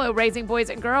media. Follow Raising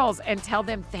Boys and Girls and tell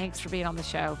them thanks for being on the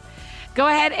show. Go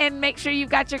ahead and make sure you've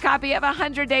got your copy of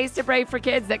 100 Days to Brave for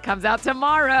Kids that comes out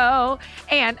tomorrow,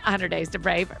 and 100 Days to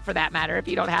Brave for that matter if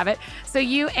you don't have it. So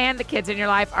you and the kids in your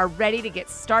life are ready to get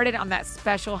started on that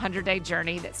special 100-day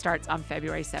journey that starts on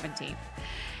February 17th. If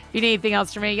you need anything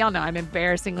else from me, y'all know I'm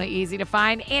embarrassingly easy to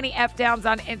find. Annie F. Downs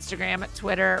on Instagram,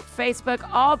 Twitter, Facebook,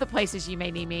 all the places you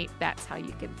may need me. That's how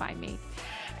you can find me.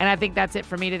 And I think that's it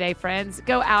for me today, friends.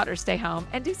 Go out or stay home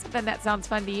and do something that sounds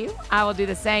fun to you. I will do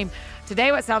the same.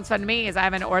 Today, what sounds fun to me is I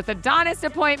have an orthodontist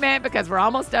appointment because we're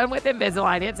almost done with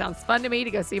Invisalign. It sounds fun to me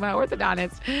to go see my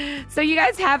orthodontist. So you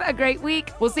guys have a great week.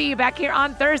 We'll see you back here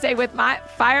on Thursday with my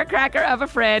firecracker of a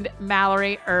friend,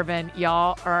 Mallory Irvin.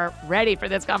 Y'all are ready for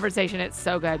this conversation. It's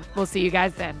so good. We'll see you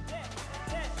guys then.